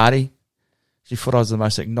at a party. She thought I was the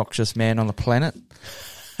most obnoxious man on the planet.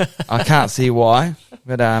 I can't see why,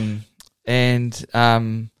 but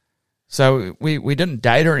so we didn't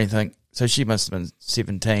date or anything. So she must have been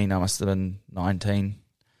 17. I must have been 19,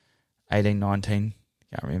 18, 19.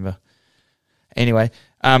 Can't remember. Anyway,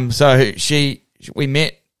 so we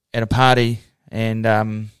met at a party,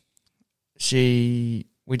 and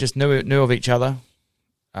we just knew of each other.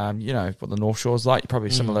 What the North Shore's like. Probably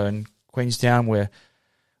similar in Queenstown, where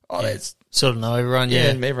that's sort of know everyone.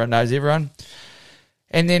 yeah, Yeah. everyone knows everyone.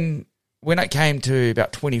 And then when it came to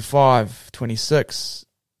about 25, 26,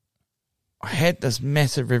 I had this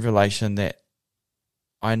massive revelation that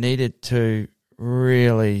I needed to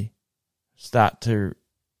really start to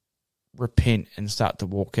repent and start to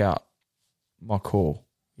walk out my call,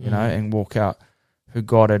 and walk out who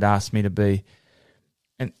God had asked me to be.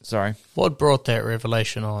 And What brought that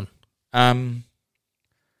revelation on?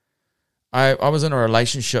 I was in a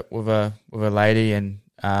relationship with a lady, and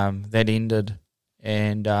that ended,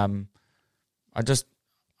 and I just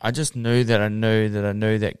knew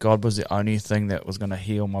that God was the only thing that was going to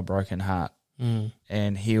heal my broken heart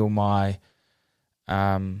and heal my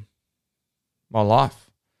my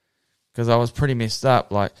life, because I was pretty messed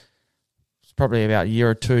up. Like, it's probably about a year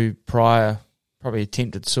or two prior, probably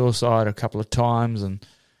attempted suicide a couple of times, and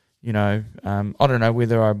I don't know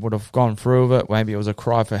whether I would have gone through with it. Maybe it was a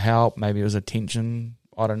cry for help, maybe it was attention.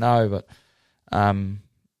 I don't know, but I'm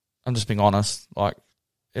just being honest. Like,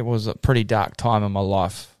 it was a pretty dark time in my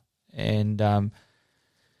life, and I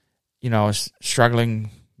was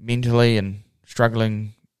struggling mentally and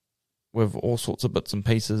struggling with all sorts of bits and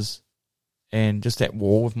pieces, and just at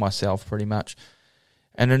war with myself pretty much.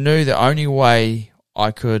 And I knew the only way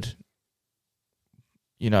I could,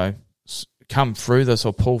 come through this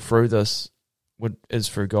or pull through this is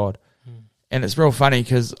through God. And it's real funny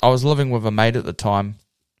because I was living with a mate at the time,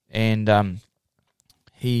 and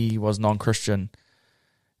he was non-Christian.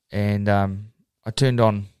 And I turned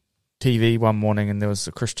on TV one morning, and there was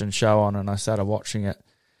a Christian show on, and I started watching it.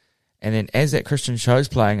 And then as that Christian show's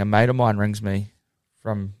playing, a mate of mine rings me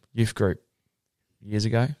from youth group years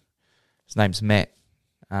ago. His name's Matt.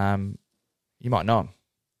 You might know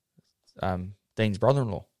him. Dean's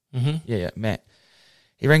brother-in-law. Mm-hmm. Yeah, Matt.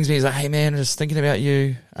 He rings me, he's like, hey man, I'm just thinking about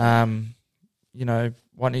you. Why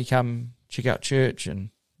don't you come check out church, and,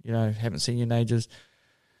 haven't seen you in ages.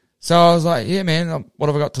 So I was like, yeah, man, what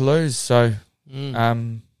have I got to lose? So he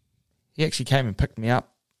actually came and picked me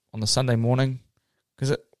up on the Sunday morning,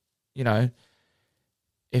 because,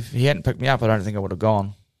 if he hadn't picked me up, I don't think I would have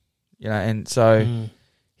gone. And so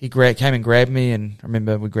he came and grabbed me, and I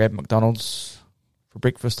remember we grabbed McDonald's for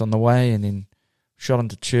breakfast on the way, and then shot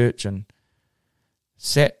into church and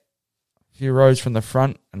sat a few rows from the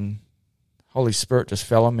front, and Holy Spirit just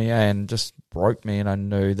fell on me and just broke me, and I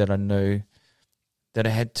knew that I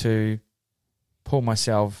had to pull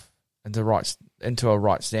myself into a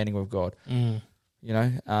right standing with God. And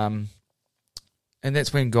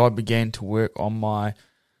that's when God began to work on my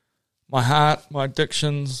heart, my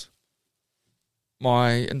addictions,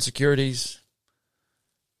 my insecurities,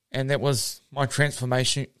 and that was my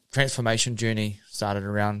transformation journey started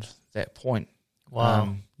around that point.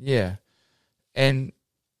 Wow. Yeah. And,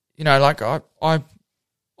 like I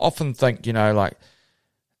often think, now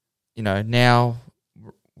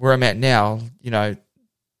where I'm at now,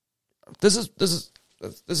 this is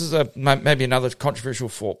maybe another controversial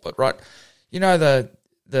thought, but right, the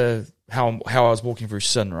how I was walking through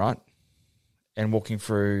sin, right, and walking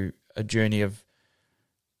through a journey of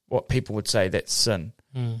what people would say that's sin.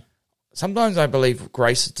 Sometimes I believe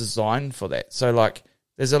grace is designed for that. So, like,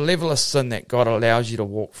 there's a level of sin that God allows you to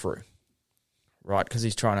walk through, right, because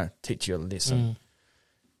He's trying to teach you a lesson,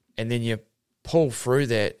 and then you pull through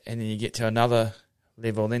that, and then you get to another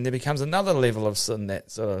level, and then there becomes another level of sin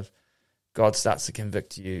that sort of God starts to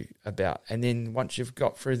convict you about. And then once you've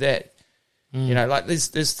got through that, like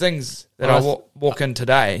there's things that I walk in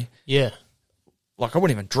today, like I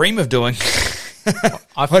wouldn't even dream of doing,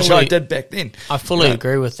 which I did back then. I fully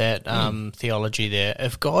agree with that theology there.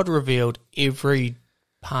 If God revealed every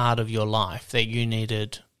part of your life that you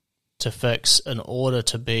needed to fix in order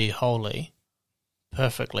to be holy,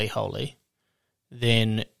 perfectly holy,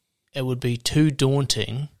 then it would be too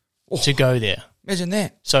daunting to go there. Imagine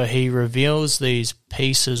that. So He reveals these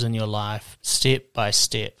pieces in your life step by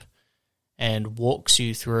step and walks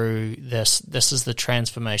you through this. This is the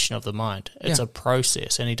transformation of the mind. It's a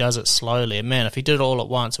process, and He does it slowly. And man, if He did it all at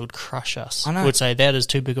once, it would crush us. I know. We would say that is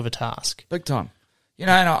too big of a task. Big time.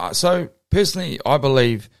 So personally, I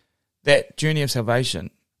believe that journey of salvation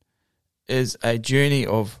is a journey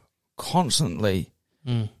of constantly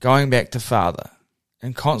going back to Father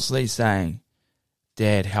and constantly saying,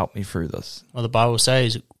 Dad, help me through this. Well, the Bible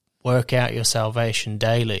says, work out your salvation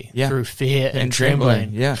daily Yeah. through fear and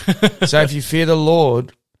trembling. Yeah. So if you fear the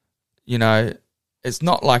Lord, you know, it's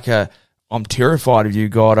not like I'm terrified of you,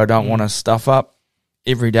 God. I don't want to stuff up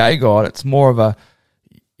every day, God. It's more of a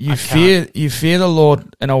you fear the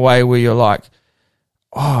Lord in a way where you're like,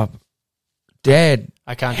 oh, Dad,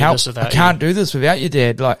 I can't do this without you. I can't do this without you,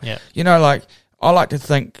 Dad. Like, Yeah. you know, like I like to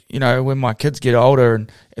think, you know, when my kids get older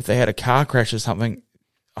and if they had a car crash or something,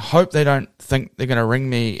 I hope they don't think they're going to ring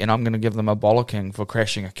me and I'm going to give them a bollocking for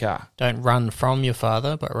crashing a car. Don't run from your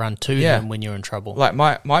Father, but run to him when you're in trouble. Like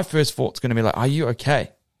my first thought's going to be like, are you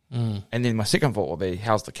okay? And then my second thought will be,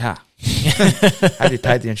 how's the car? Have you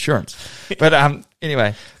paid the insurance? But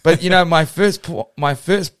anyway, but you know, my first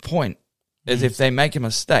point is if they make a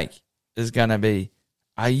mistake is going to be,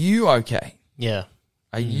 are you okay? Yeah.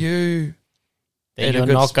 Are you? That you're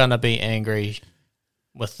not going to be angry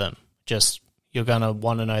with them. Just you're going to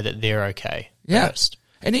want to know that they're okay first.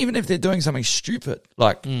 And even if they're doing something stupid,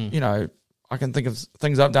 like you know, I can think of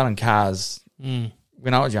things I've done in cars.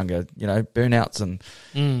 When I was younger, you know, burnouts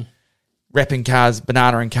and wrapping cars,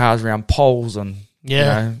 banana in cars around poles and, you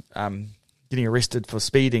know, getting arrested for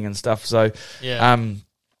speeding and stuff. So,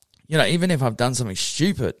 you know, even if I've done something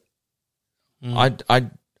stupid,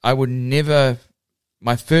 I would never,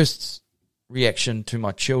 my first reaction to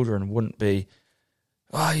my children wouldn't be,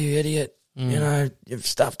 oh, you idiot, you know, you've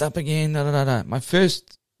stuffed up again, da, da, da, da. My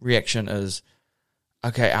first reaction is,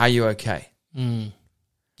 okay, are you okay?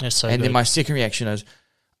 That's so and good. then my second reaction is,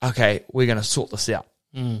 okay, we're going to sort this out.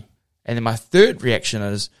 And then my third reaction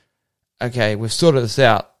is, okay, we've sorted this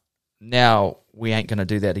out. Now we ain't going to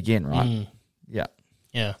do that again, right? Yeah.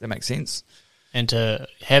 That makes sense. And to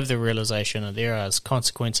have the realization that there are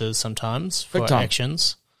consequences sometimes for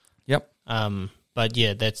actions. Yep. But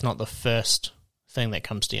yeah, that's not the first thing that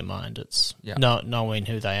comes to your mind. It's not knowing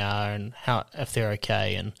who they are and how if they're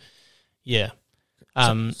okay. And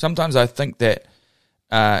sometimes I think that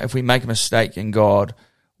if we make a mistake in God,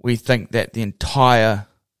 we think that the entire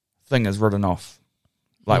thing is written off.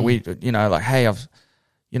 Like we, you know, like, hey,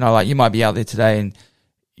 you know, like you might be out there today and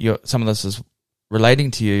some of this is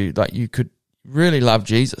relating to you. Like you could really love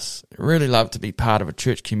Jesus, really love to be part of a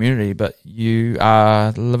church community, but you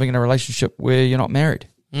are living in a relationship where you're not married.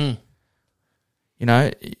 You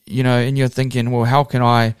know, and you're thinking, well, how can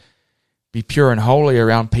I be pure and holy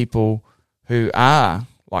around people who are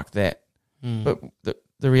like that? But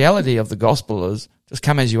the reality of the gospel is just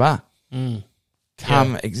come as you are.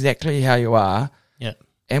 Come exactly how you are,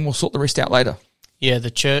 and we'll sort the rest out later. Yeah,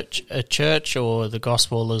 a church or the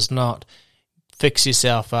gospel is not fix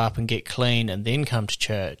yourself up and get clean and then come to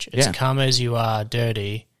church. It's come as you are,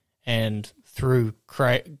 dirty, and through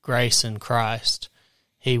grace in Christ,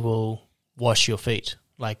 He will wash your feet.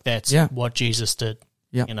 Like that's what Jesus did.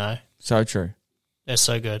 Yeah, you know, so true. That's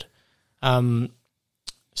so good.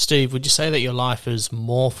 Steve, would you say that your life is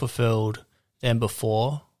more fulfilled than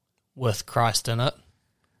before with Christ in it?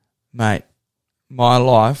 Mate, my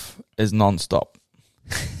life is non-stop.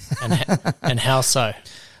 And how so?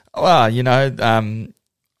 Well, you know,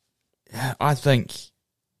 I think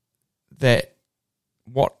that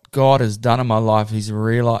what God has done in my life, He's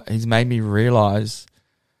made me realize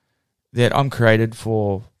that I'm created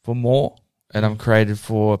for more, and I'm created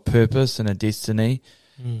for a purpose and a destiny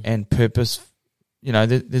and purpose. You know,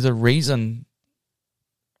 there's a reason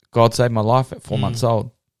God saved my life at 4 months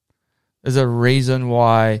old. There's a reason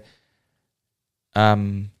why,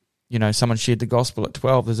 you know, someone shared the gospel at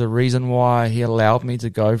 12. There's a reason why He allowed me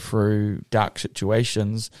to go through dark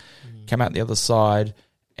situations, come out the other side,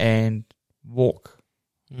 and walk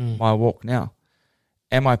my walk now.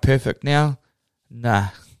 Am I perfect now? Nah.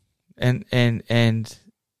 And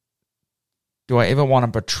do I ever want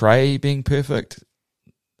to betray being perfect?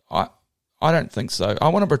 I don't think so. I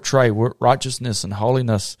want to portray righteousness and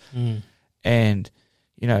holiness and,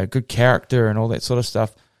 you know, good character and all that sort of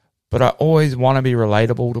stuff. But I always want to be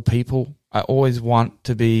relatable to people. I always want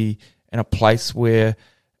to be in a place where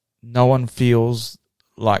no one feels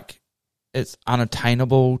like it's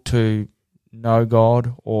unattainable to know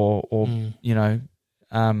God or you know,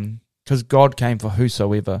 because God came for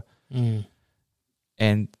whosoever.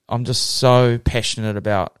 And I'm just so passionate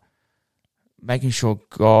about making sure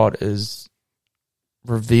God is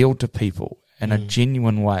revealed to people in a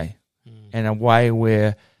genuine way, in a way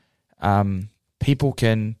where people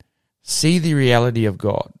can see the reality of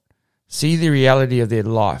God, see the reality of their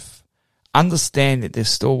life, understand that they're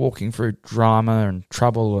still walking through drama and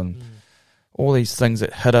trouble and all these things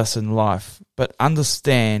that hit us in life, but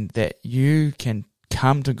understand that you can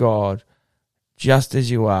come to God just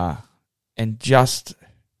as you are and just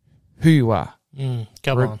who you are,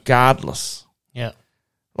 regardless. Yeah.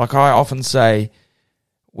 Like I often say,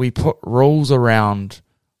 we put rules around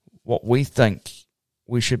what we think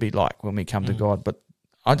we should be like when we come to God, but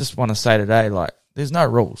I just want to say today, like, there's no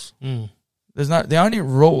rules. The only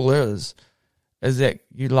rule is that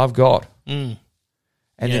you love God and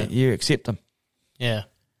that you accept Him. Yeah.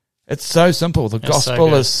 It's so simple. The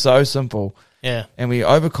gospel is so simple. Yeah. And we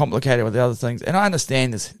overcomplicate it with the other things. And I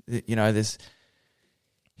understand this, there's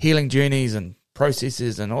healing journeys and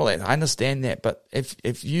processes and all that. I understand that. But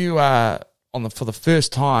if you are for the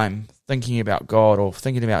first time thinking about God or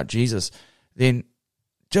thinking about Jesus, then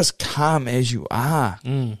just come as you are.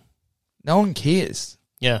 No one cares.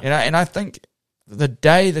 Yeah. And I think the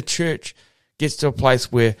day the church gets to a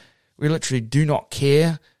place where we literally do not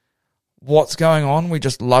care what's going on, we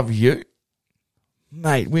just love you,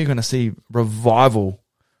 mate, we're going to see revival.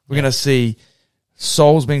 We're going to see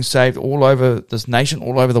souls being saved all over this nation,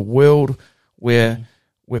 all over the world, where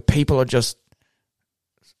people are just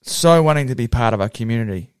so wanting to be part of our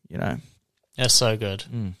community, That's so good.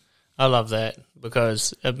 I love that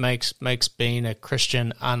because it makes being a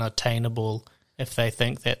Christian unattainable if they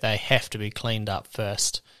think that they have to be cleaned up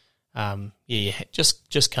first.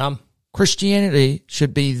 Just come. Christianity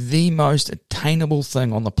should be the most attainable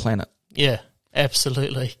thing on the planet. Yeah,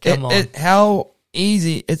 absolutely. Come on. How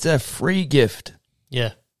easy. It's a free gift.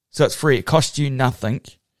 Yeah. So it's free. It costs you nothing,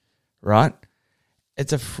 right?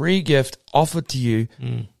 It's a free gift offered to you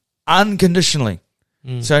unconditionally.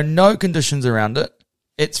 So no conditions around it.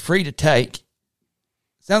 It's free to take.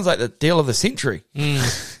 Sounds like the deal of the century.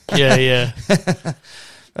 Yeah.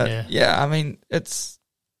 I mean,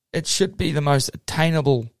 it should be the most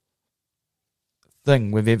attainable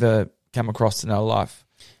thing we've ever come across in our life.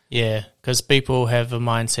 Yeah, because people have a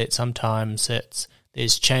mindset sometimes that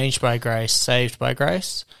there's changed by grace, saved by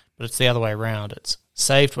grace, but it's the other way around. It's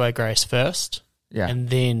saved by grace first, and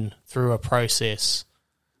then through a process,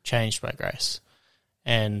 changed by grace.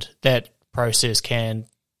 And that process can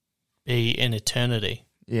be in eternity,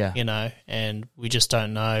 and we just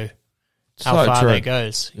don't know how far that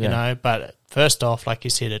goes, But first off, like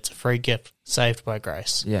you said, it's a free gift, saved by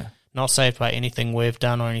grace. Yeah. Not saved by anything we've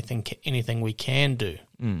done or anything we can do.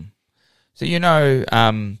 So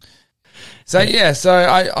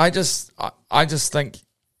I just think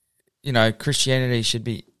Christianity should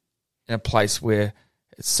be in a place where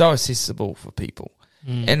it's so accessible for people.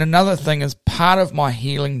 And another thing is part of my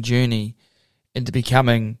healing journey into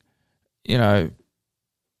becoming, who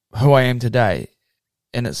I am today,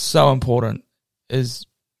 and it's so important, is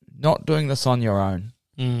not doing this on your own.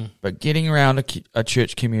 But getting around a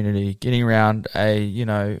church community, getting around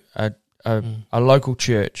a local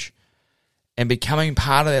church, and becoming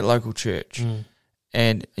part of that local church.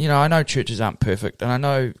 And I know churches aren't perfect, and I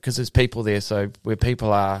know because there's people there, so where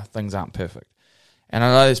people are, things aren't perfect. And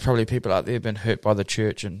I know there's probably people out there who've been hurt by the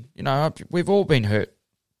church, and we've all been hurt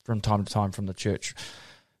from time to time from the church.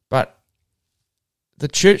 But the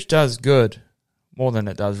church does good more than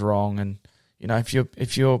it does wrong, and if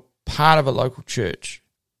you're part of a local church,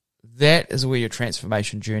 that is where your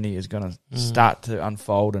transformation journey is going to start to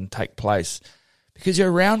unfold and take place, because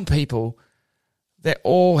you're around people that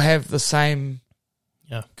all have the same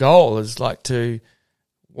goal, is like to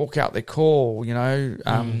walk out their call,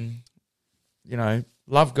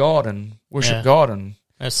 love God and worship God, and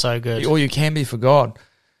that's so good. All you can be for God.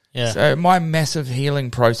 Yeah. So my massive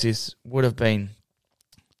healing process would have been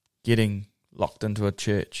getting locked into a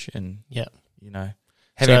church and having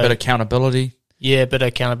a bit of accountability. Yeah, bit of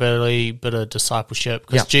accountability, bit of discipleship.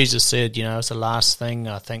 Because Jesus said, it's the last thing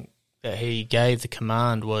I think that he gave the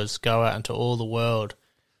command was go out into all the world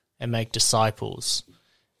and make disciples,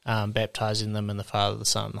 baptizing them in the Father, the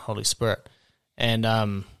Son, and the Holy Spirit. And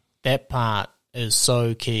that part is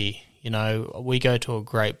so key. We go to a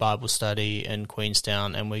great Bible study in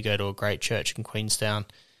Queenstown, and we go to a great church in Queenstown,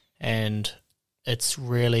 and it's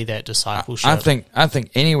really that discipleship. I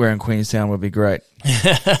think anywhere in Queenstown would be great.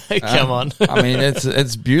 Come on. I mean,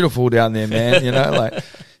 it's beautiful down there, man. You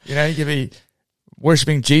could be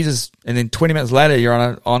worshiping Jesus, and then 20 minutes later you're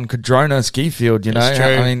on Cadrona ski field. It's true.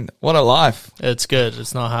 I mean, what a life. It's good.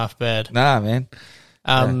 It's not half bad. Nah,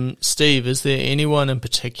 man. Steve, is there anyone in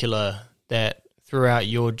particular that throughout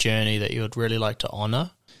your journey that you would really like to honor?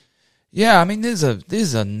 Yeah, I mean, there's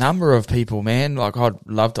a number of people, man. Like I'd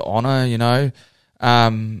love to honor.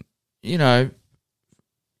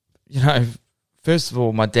 First of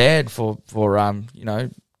all, my dad for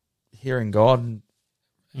hearing God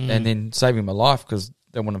and then saving my life because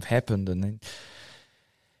that wouldn't have happened.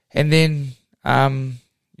 And then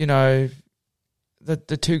you know,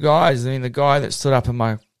 the two guys. I mean, the guy that stood up in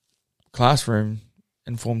my classroom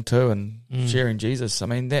in Form 2 and sharing Jesus. I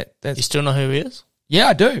mean, that's... You still know who he is? Yeah,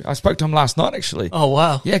 I do. I spoke to him last night, actually. Oh,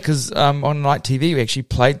 wow. Yeah, because on Night TV, we actually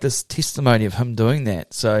played this testimony of him doing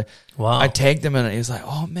that. So wow. I tagged him in it. He was like,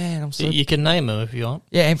 oh, man, I'm so... You can name him if you want.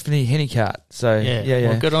 Yeah, Anthony Hennicart. So, yeah.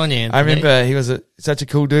 Well, good on you, Anthony. I remember he was such a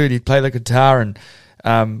cool dude. He'd play the guitar and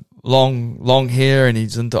long hair, and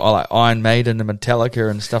he's into like Iron Maiden and Metallica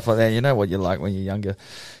and stuff like that. You know what you're like when you're younger.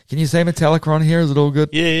 Can you say Metallica on here? Is it all good?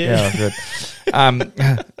 Yeah. Good.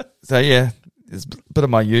 So, yeah. It's a bit of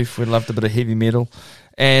my youth. We loved a bit of heavy metal.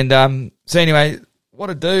 And so anyway, what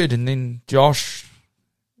a dude. And then Josh,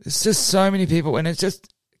 it's just so many people. And it's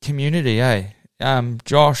just community, eh?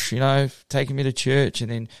 Josh, you know, taking me to church.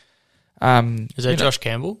 And then... Is that Josh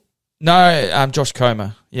Campbell? No, Josh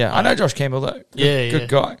Comer. Yeah, I know Josh Campbell, though. Good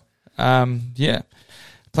guy. Yeah.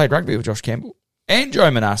 Played rugby with Josh Campbell. And Joe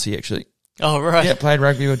Manassi, actually. Oh, right. Yeah, played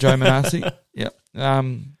rugby with Joe Manassi. Yeah.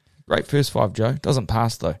 Great first five, Joe. Doesn't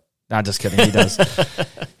pass, though. No, just kidding. He does.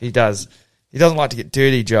 He does. He doesn't like to get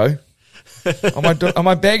dirty, Joe. Am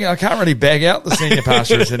I bagging? I can't really bag out the senior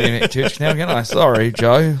pastor sitting at church now, can I? Sorry,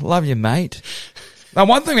 Joe. Love you, mate. Now,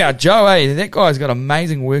 one thing about Joe, that guy's got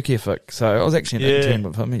amazing work ethic. So I was actually an intern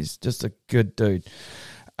with him. He's just a good dude.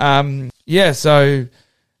 Yeah, so,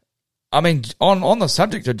 I mean, on the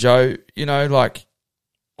subject of Joe, you know, like,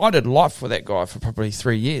 I did life with that guy for probably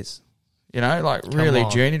 3 years. You know, like, really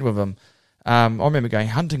journeyed with him. I remember going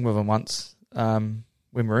hunting with him once when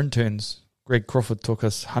we were interns. Greg Crawford took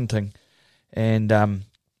us hunting, and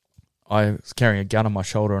I was carrying a gun on my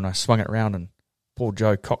shoulder, and I swung it around, and poor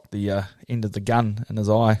Joe cocked the end of the gun in his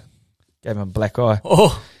eye, gave him a black eye.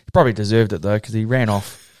 Oh, he probably deserved it though, because he ran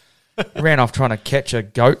off. He ran off trying to catch a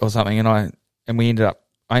goat or something, and I ended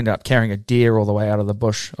up carrying a deer all the way out of the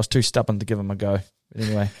bush. I was too stubborn to give him a go. But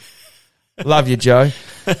anyway, love you, Joe.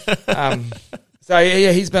 So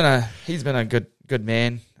yeah, he's been a good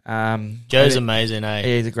man. Joe's amazing, eh?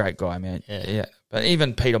 Yeah, he's a great guy, man. Yeah. But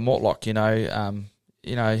even Peter Mortlock,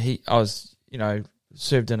 I was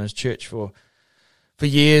served in his church for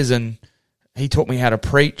years, and he taught me how to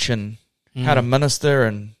preach and how to minister,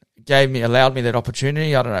 and allowed me that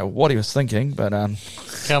opportunity. I don't know what he was thinking, but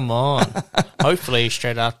come on. Hopefully,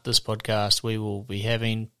 straight after this podcast, we will be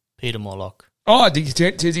having Peter Mortlock. Oh,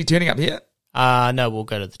 is he turning up here? No, we'll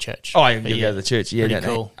go to the church. Oh, you'll go to the church. Yeah, pretty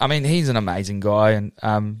cool. I mean, he's an amazing guy, and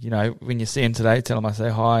when you see him today, tell him I say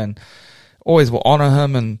hi, and always will honour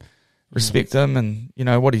him and respect him, and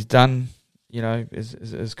what he's done,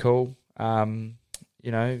 is cool.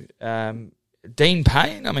 Dean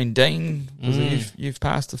Payne. I mean, Dean was a youth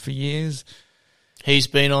pastor for years. He's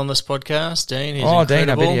been on this podcast, Dean. He's incredible. Dean,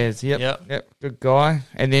 I bet he has. Yep. Good guy.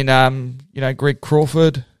 And then, Greg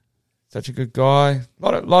Crawford. Such a good guy.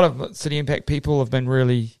 A lot of City Impact people have been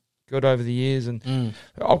really good over the years. And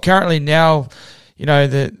currently now,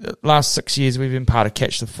 the last 6 years we've been part of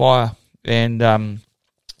Catch the Fire. And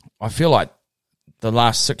I feel like the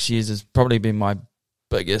last 6 years has probably been my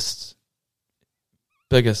biggest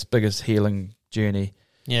healing journey.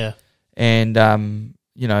 Yeah. And,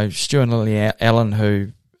 Stu and Lily Allen,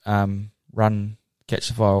 who run Catch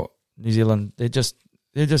the Fire New Zealand, they're just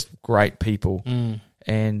great people.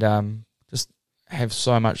 And just have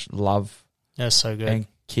so much love. That's so good. And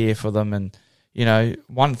care for them. And,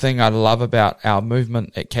 one thing I love about our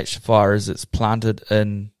movement at Catch the Fire is it's planted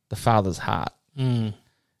in the Father's heart. And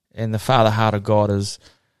the Father heart of God is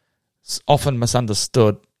often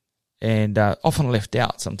misunderstood and often left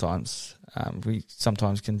out sometimes. We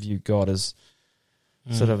sometimes can view God as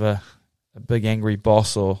sort of a big angry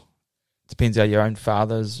boss, or depends how your own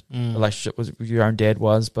father's relationship with your own dad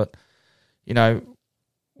was. But,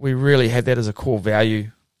 we really have that as a core value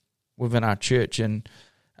within our church, and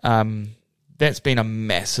that's been a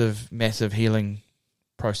massive, massive healing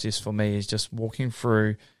process for me, is just walking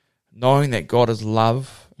through knowing that God is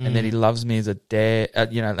love and that he loves me as a dad,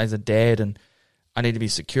 and I need to be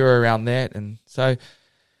secure around that. And so,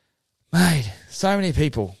 mate, so many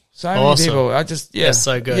people. I just, that's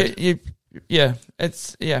so good.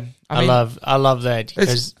 I love that,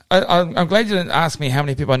 because I'm glad you didn't ask me how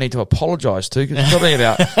many people I need to apologise to, because probably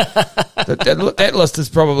about that list is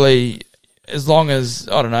probably as long as,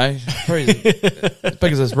 I don't know, probably as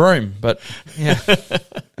big as this room. But yeah.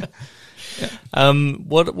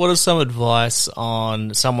 What is some advice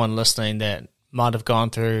on someone listening that might have gone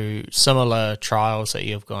through similar trials that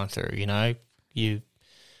you've gone through? You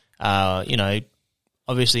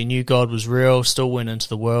obviously knew God was real, still went into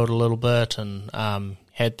the world a little bit, and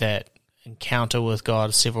had that encounter with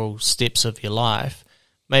God several steps of your life,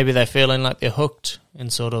 maybe they're feeling like they're hooked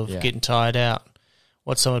and sort of getting tired out.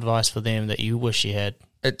 What's some advice for them that you wish you had?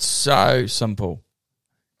 It's so simple.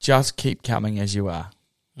 Just keep coming as you are.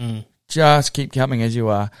 Just keep coming as you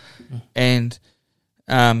are. And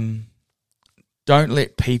don't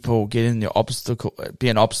let people get in be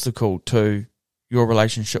an obstacle to your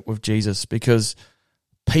relationship with Jesus, because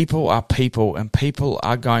people are people and people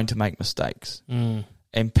are going to make mistakes.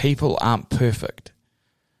 And people aren't perfect.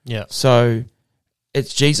 Yeah. So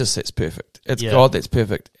it's Jesus that's perfect. It's God that's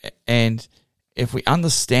perfect. And if we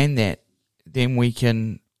understand that, then we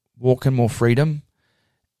can walk in more freedom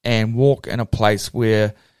and walk in a place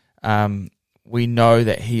where we know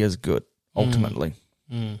that He is good, ultimately.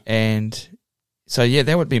 And so,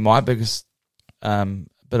 that would be my biggest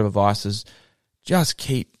bit of advice, is just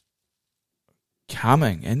keep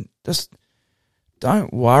coming and just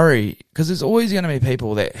don't worry, because there's always going to be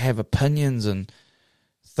people that have opinions and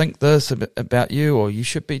think this about you, or you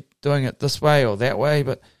should be doing it this way or that way.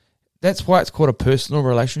 But that's why it's called a personal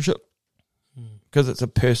relationship, because it's a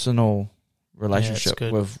personal relationship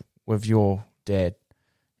with your dad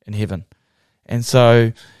in heaven. And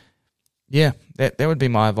so, that would be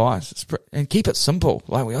my advice. And keep it simple.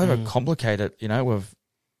 Like, we overcomplicate it, with,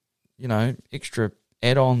 extra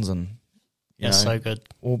add-ons and, so good.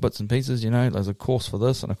 All bits and pieces, there's a course for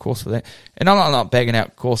this and a course for that. And I'm not bagging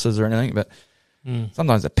out courses or anything, but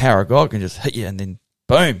sometimes the power of God can just hit you and then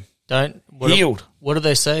boom, healed. What do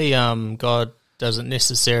they say? God doesn't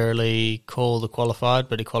necessarily call the qualified,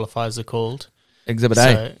 but He qualifies the called. Exhibit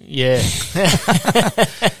A. Yeah.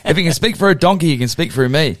 If He can speak for a donkey, He can speak through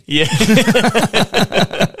me. Yeah.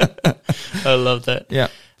 I love that. Yeah.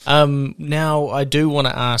 Now, I do want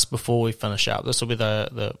to ask before we finish up, this will be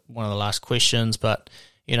the one of the last questions, but,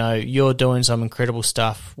 you're doing some incredible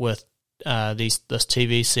stuff with this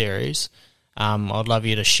TV series. I'd love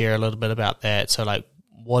you to share a little bit about that. So, like,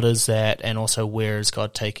 what is that, and also where is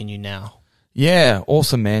God taking you now? Yeah,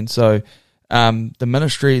 awesome, man. So, the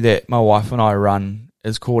ministry that my wife and I run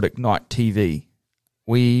is called Ignite TV.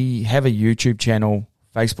 We have a YouTube channel,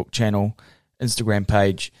 Facebook channel, Instagram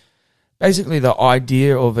page. Basically, the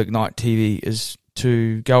idea of Ignite TV is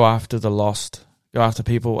to go after the lost, go after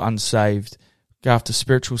people unsaved, go after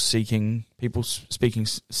spiritual seeking, people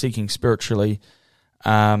seeking spiritually,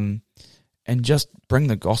 and just bring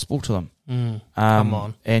the gospel to them. Come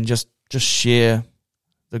on. And just share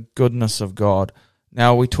the goodness of God.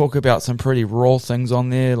 Now, we talk about some pretty raw things on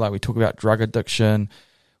there, like we talk about drug addiction,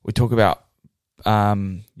 we talk about,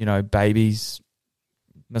 babies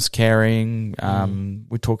miscarrying.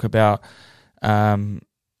 We talk about,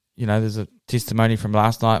 there's a testimony from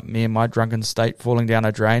last night, me in my drunken state falling down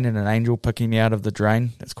a drain and an angel picking me out of the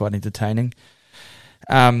drain. That's quite entertaining.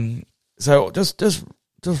 So just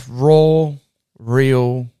raw,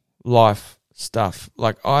 real life stuff.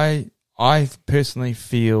 Like I personally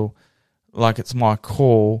feel like it's my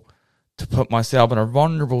call to put myself in a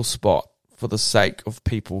vulnerable spot for the sake of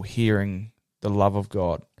people hearing the love of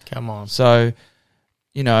God. Come on. So,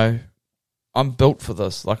 I'm built for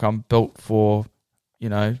this. Like, I'm built for,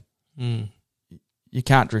 you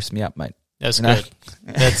can't dress me up, mate. That's good.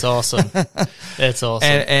 That's awesome. That's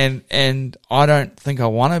awesome. And I don't think I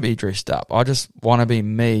want to be dressed up. I just want to be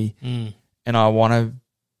me, and I want to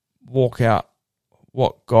walk out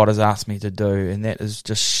what God has asked me to do, and that is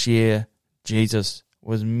just share Jesus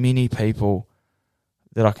with many people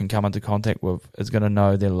that I can come into contact with is going to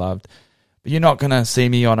know they're loved. But you're not going to see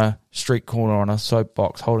me on a street corner on a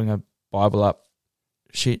soapbox holding a Bible up,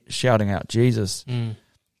 shouting out Jesus.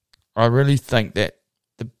 I really think that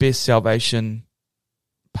the best salvation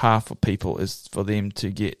path for people is for them to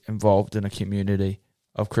get involved in a community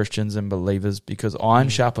of Christians and believers, because iron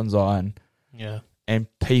sharpens iron. Yeah. And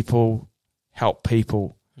people help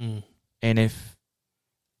people. And if,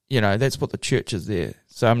 that's what the church is there.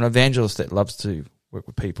 So I'm an evangelist that loves to work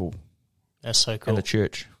with people. That's so cool. In the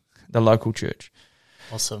church, the local church.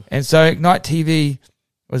 Awesome. And so Ignite TV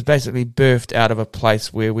was basically birthed out of a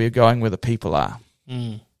place where we're going where the people are.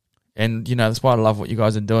 And, that's why I love what you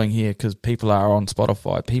guys are doing here, because people are on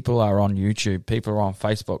Spotify, people are on YouTube, people are on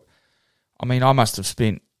Facebook. I mean, I must have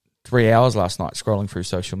spent 3 hours last night scrolling through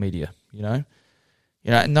social media, No,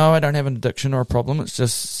 I don't have an addiction or a problem. It's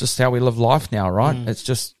just how we live life now, right? It's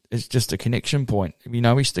just a connection point. We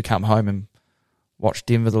used to come home and watch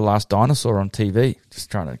Denver the Last Dinosaur on TV. Just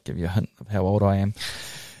trying to give you a hint of how old I am.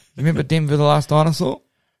 Remember Denver the Last Dinosaur?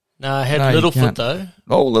 No, I had Littlefoot though.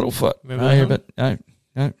 Oh, Littlefoot. Remember him? No.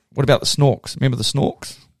 What about the Snorks? Remember the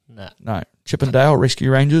Snorks? No. Chippendale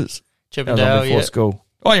Rescue Rangers. Chippendale, before school.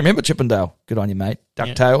 Oh, you remember Chippendale? Good on you, mate.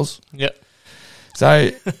 DuckTales. Yep.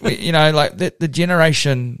 So, like the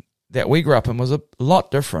generation that we grew up in was a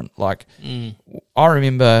lot different. Like, I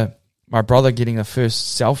remember my brother getting the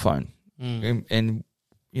first cell phone and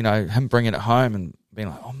him bringing it home and being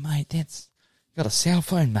like, oh, mate, that's got a cell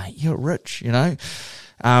phone, mate. You're rich,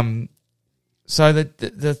 So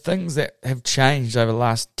the things that have changed over the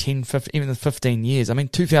last 10, 15, even the 15 years. I mean,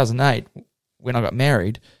 2008, when I got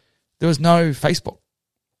married, there was no Facebook.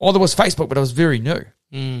 Or there was Facebook, but it was very new.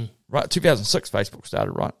 Right, 2006 Facebook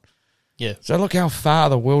started, right? Yeah. So look how far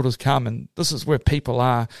the world has come, and this is where people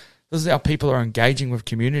are. This is how people are engaging with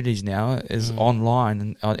communities now, is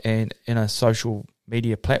online and in a social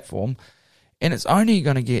media platform, and it's only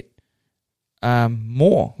going to get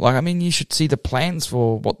more. Like, I mean, you should see the plans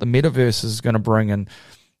for what the metaverse is going to bring, and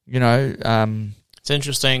it's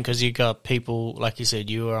interesting because you got people, like you said,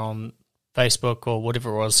 you were on Facebook or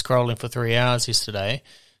whatever it was, scrolling for 3 hours yesterday.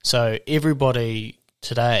 So everybody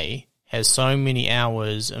today has so many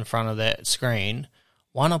hours in front of that screen.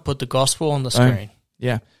 Why not put the gospel on the screen?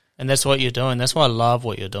 Yeah. And that's what you're doing. That's why I love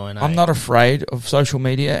what you're doing. I'm not afraid of social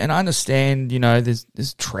media, and I understand,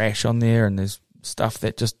 there's trash on there and there's stuff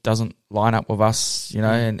that just doesn't line up with us,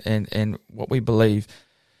 and what we believe.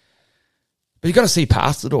 But you've got to see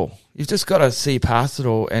past it all. You've just got to see past it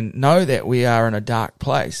all and know that we are in a dark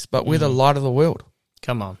place, but we're the light of the world.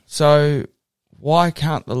 Come on. So why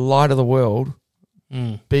can't the light of the world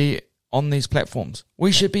be on these platforms?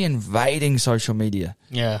 We should be invading social media.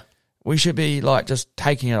 Yeah. We should be like just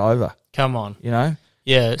taking it over. Come on. Yeah.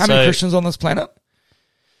 How many Christians on this planet?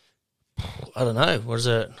 I don't know. What is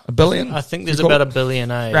it? 1 billion? I think there's about 1 billion.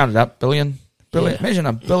 Round it up, billion. Yeah. Imagine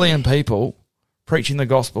 1 billion people preaching the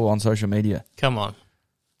gospel on social media. Come on.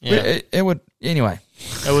 Yeah. It would, anyway.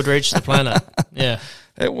 It would reach the planet. Yeah.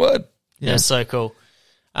 It would. Yeah, so cool.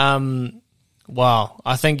 Wow.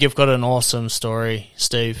 I think you've got an awesome story,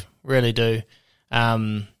 Steve. Really do.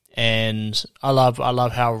 And I love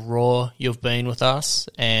how raw you've been with us,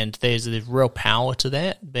 and there's real power to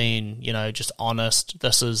that, being, just honest.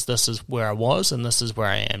 This is where I was, and this is where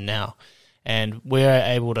I am now. And we're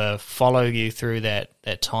able to follow you through that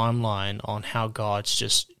timeline on how God's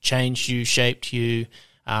just changed you, shaped you,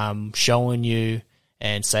 shown you,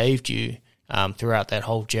 and saved you throughout that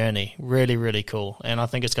whole journey. Really, really cool. And I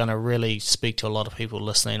think it's going to really speak to a lot of people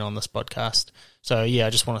listening on this podcast. So, yeah, I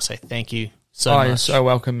just want to say thank you so much. You're so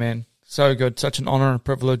welcome, man. So good. Such an honor and a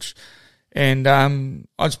privilege. And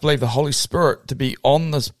I just believe the Holy Spirit to be on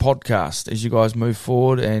this podcast as you guys move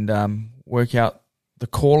forward and work out the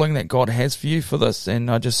calling that God has for you for this. And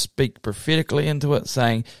I just speak prophetically into it,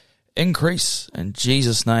 saying, increase in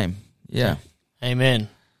Jesus' name. Yeah. Amen.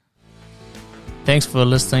 Thanks for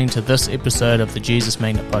listening to this episode of the Jesus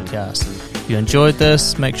Magnet Podcast. If you enjoyed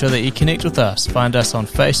this, make sure that you connect with us. Find us on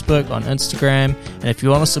Facebook, on Instagram, and if you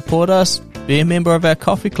want to support us, be a member of our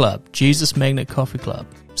coffee club, Jesus Magnet Coffee Club.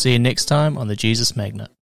 See you next time on the Jesus Magnet.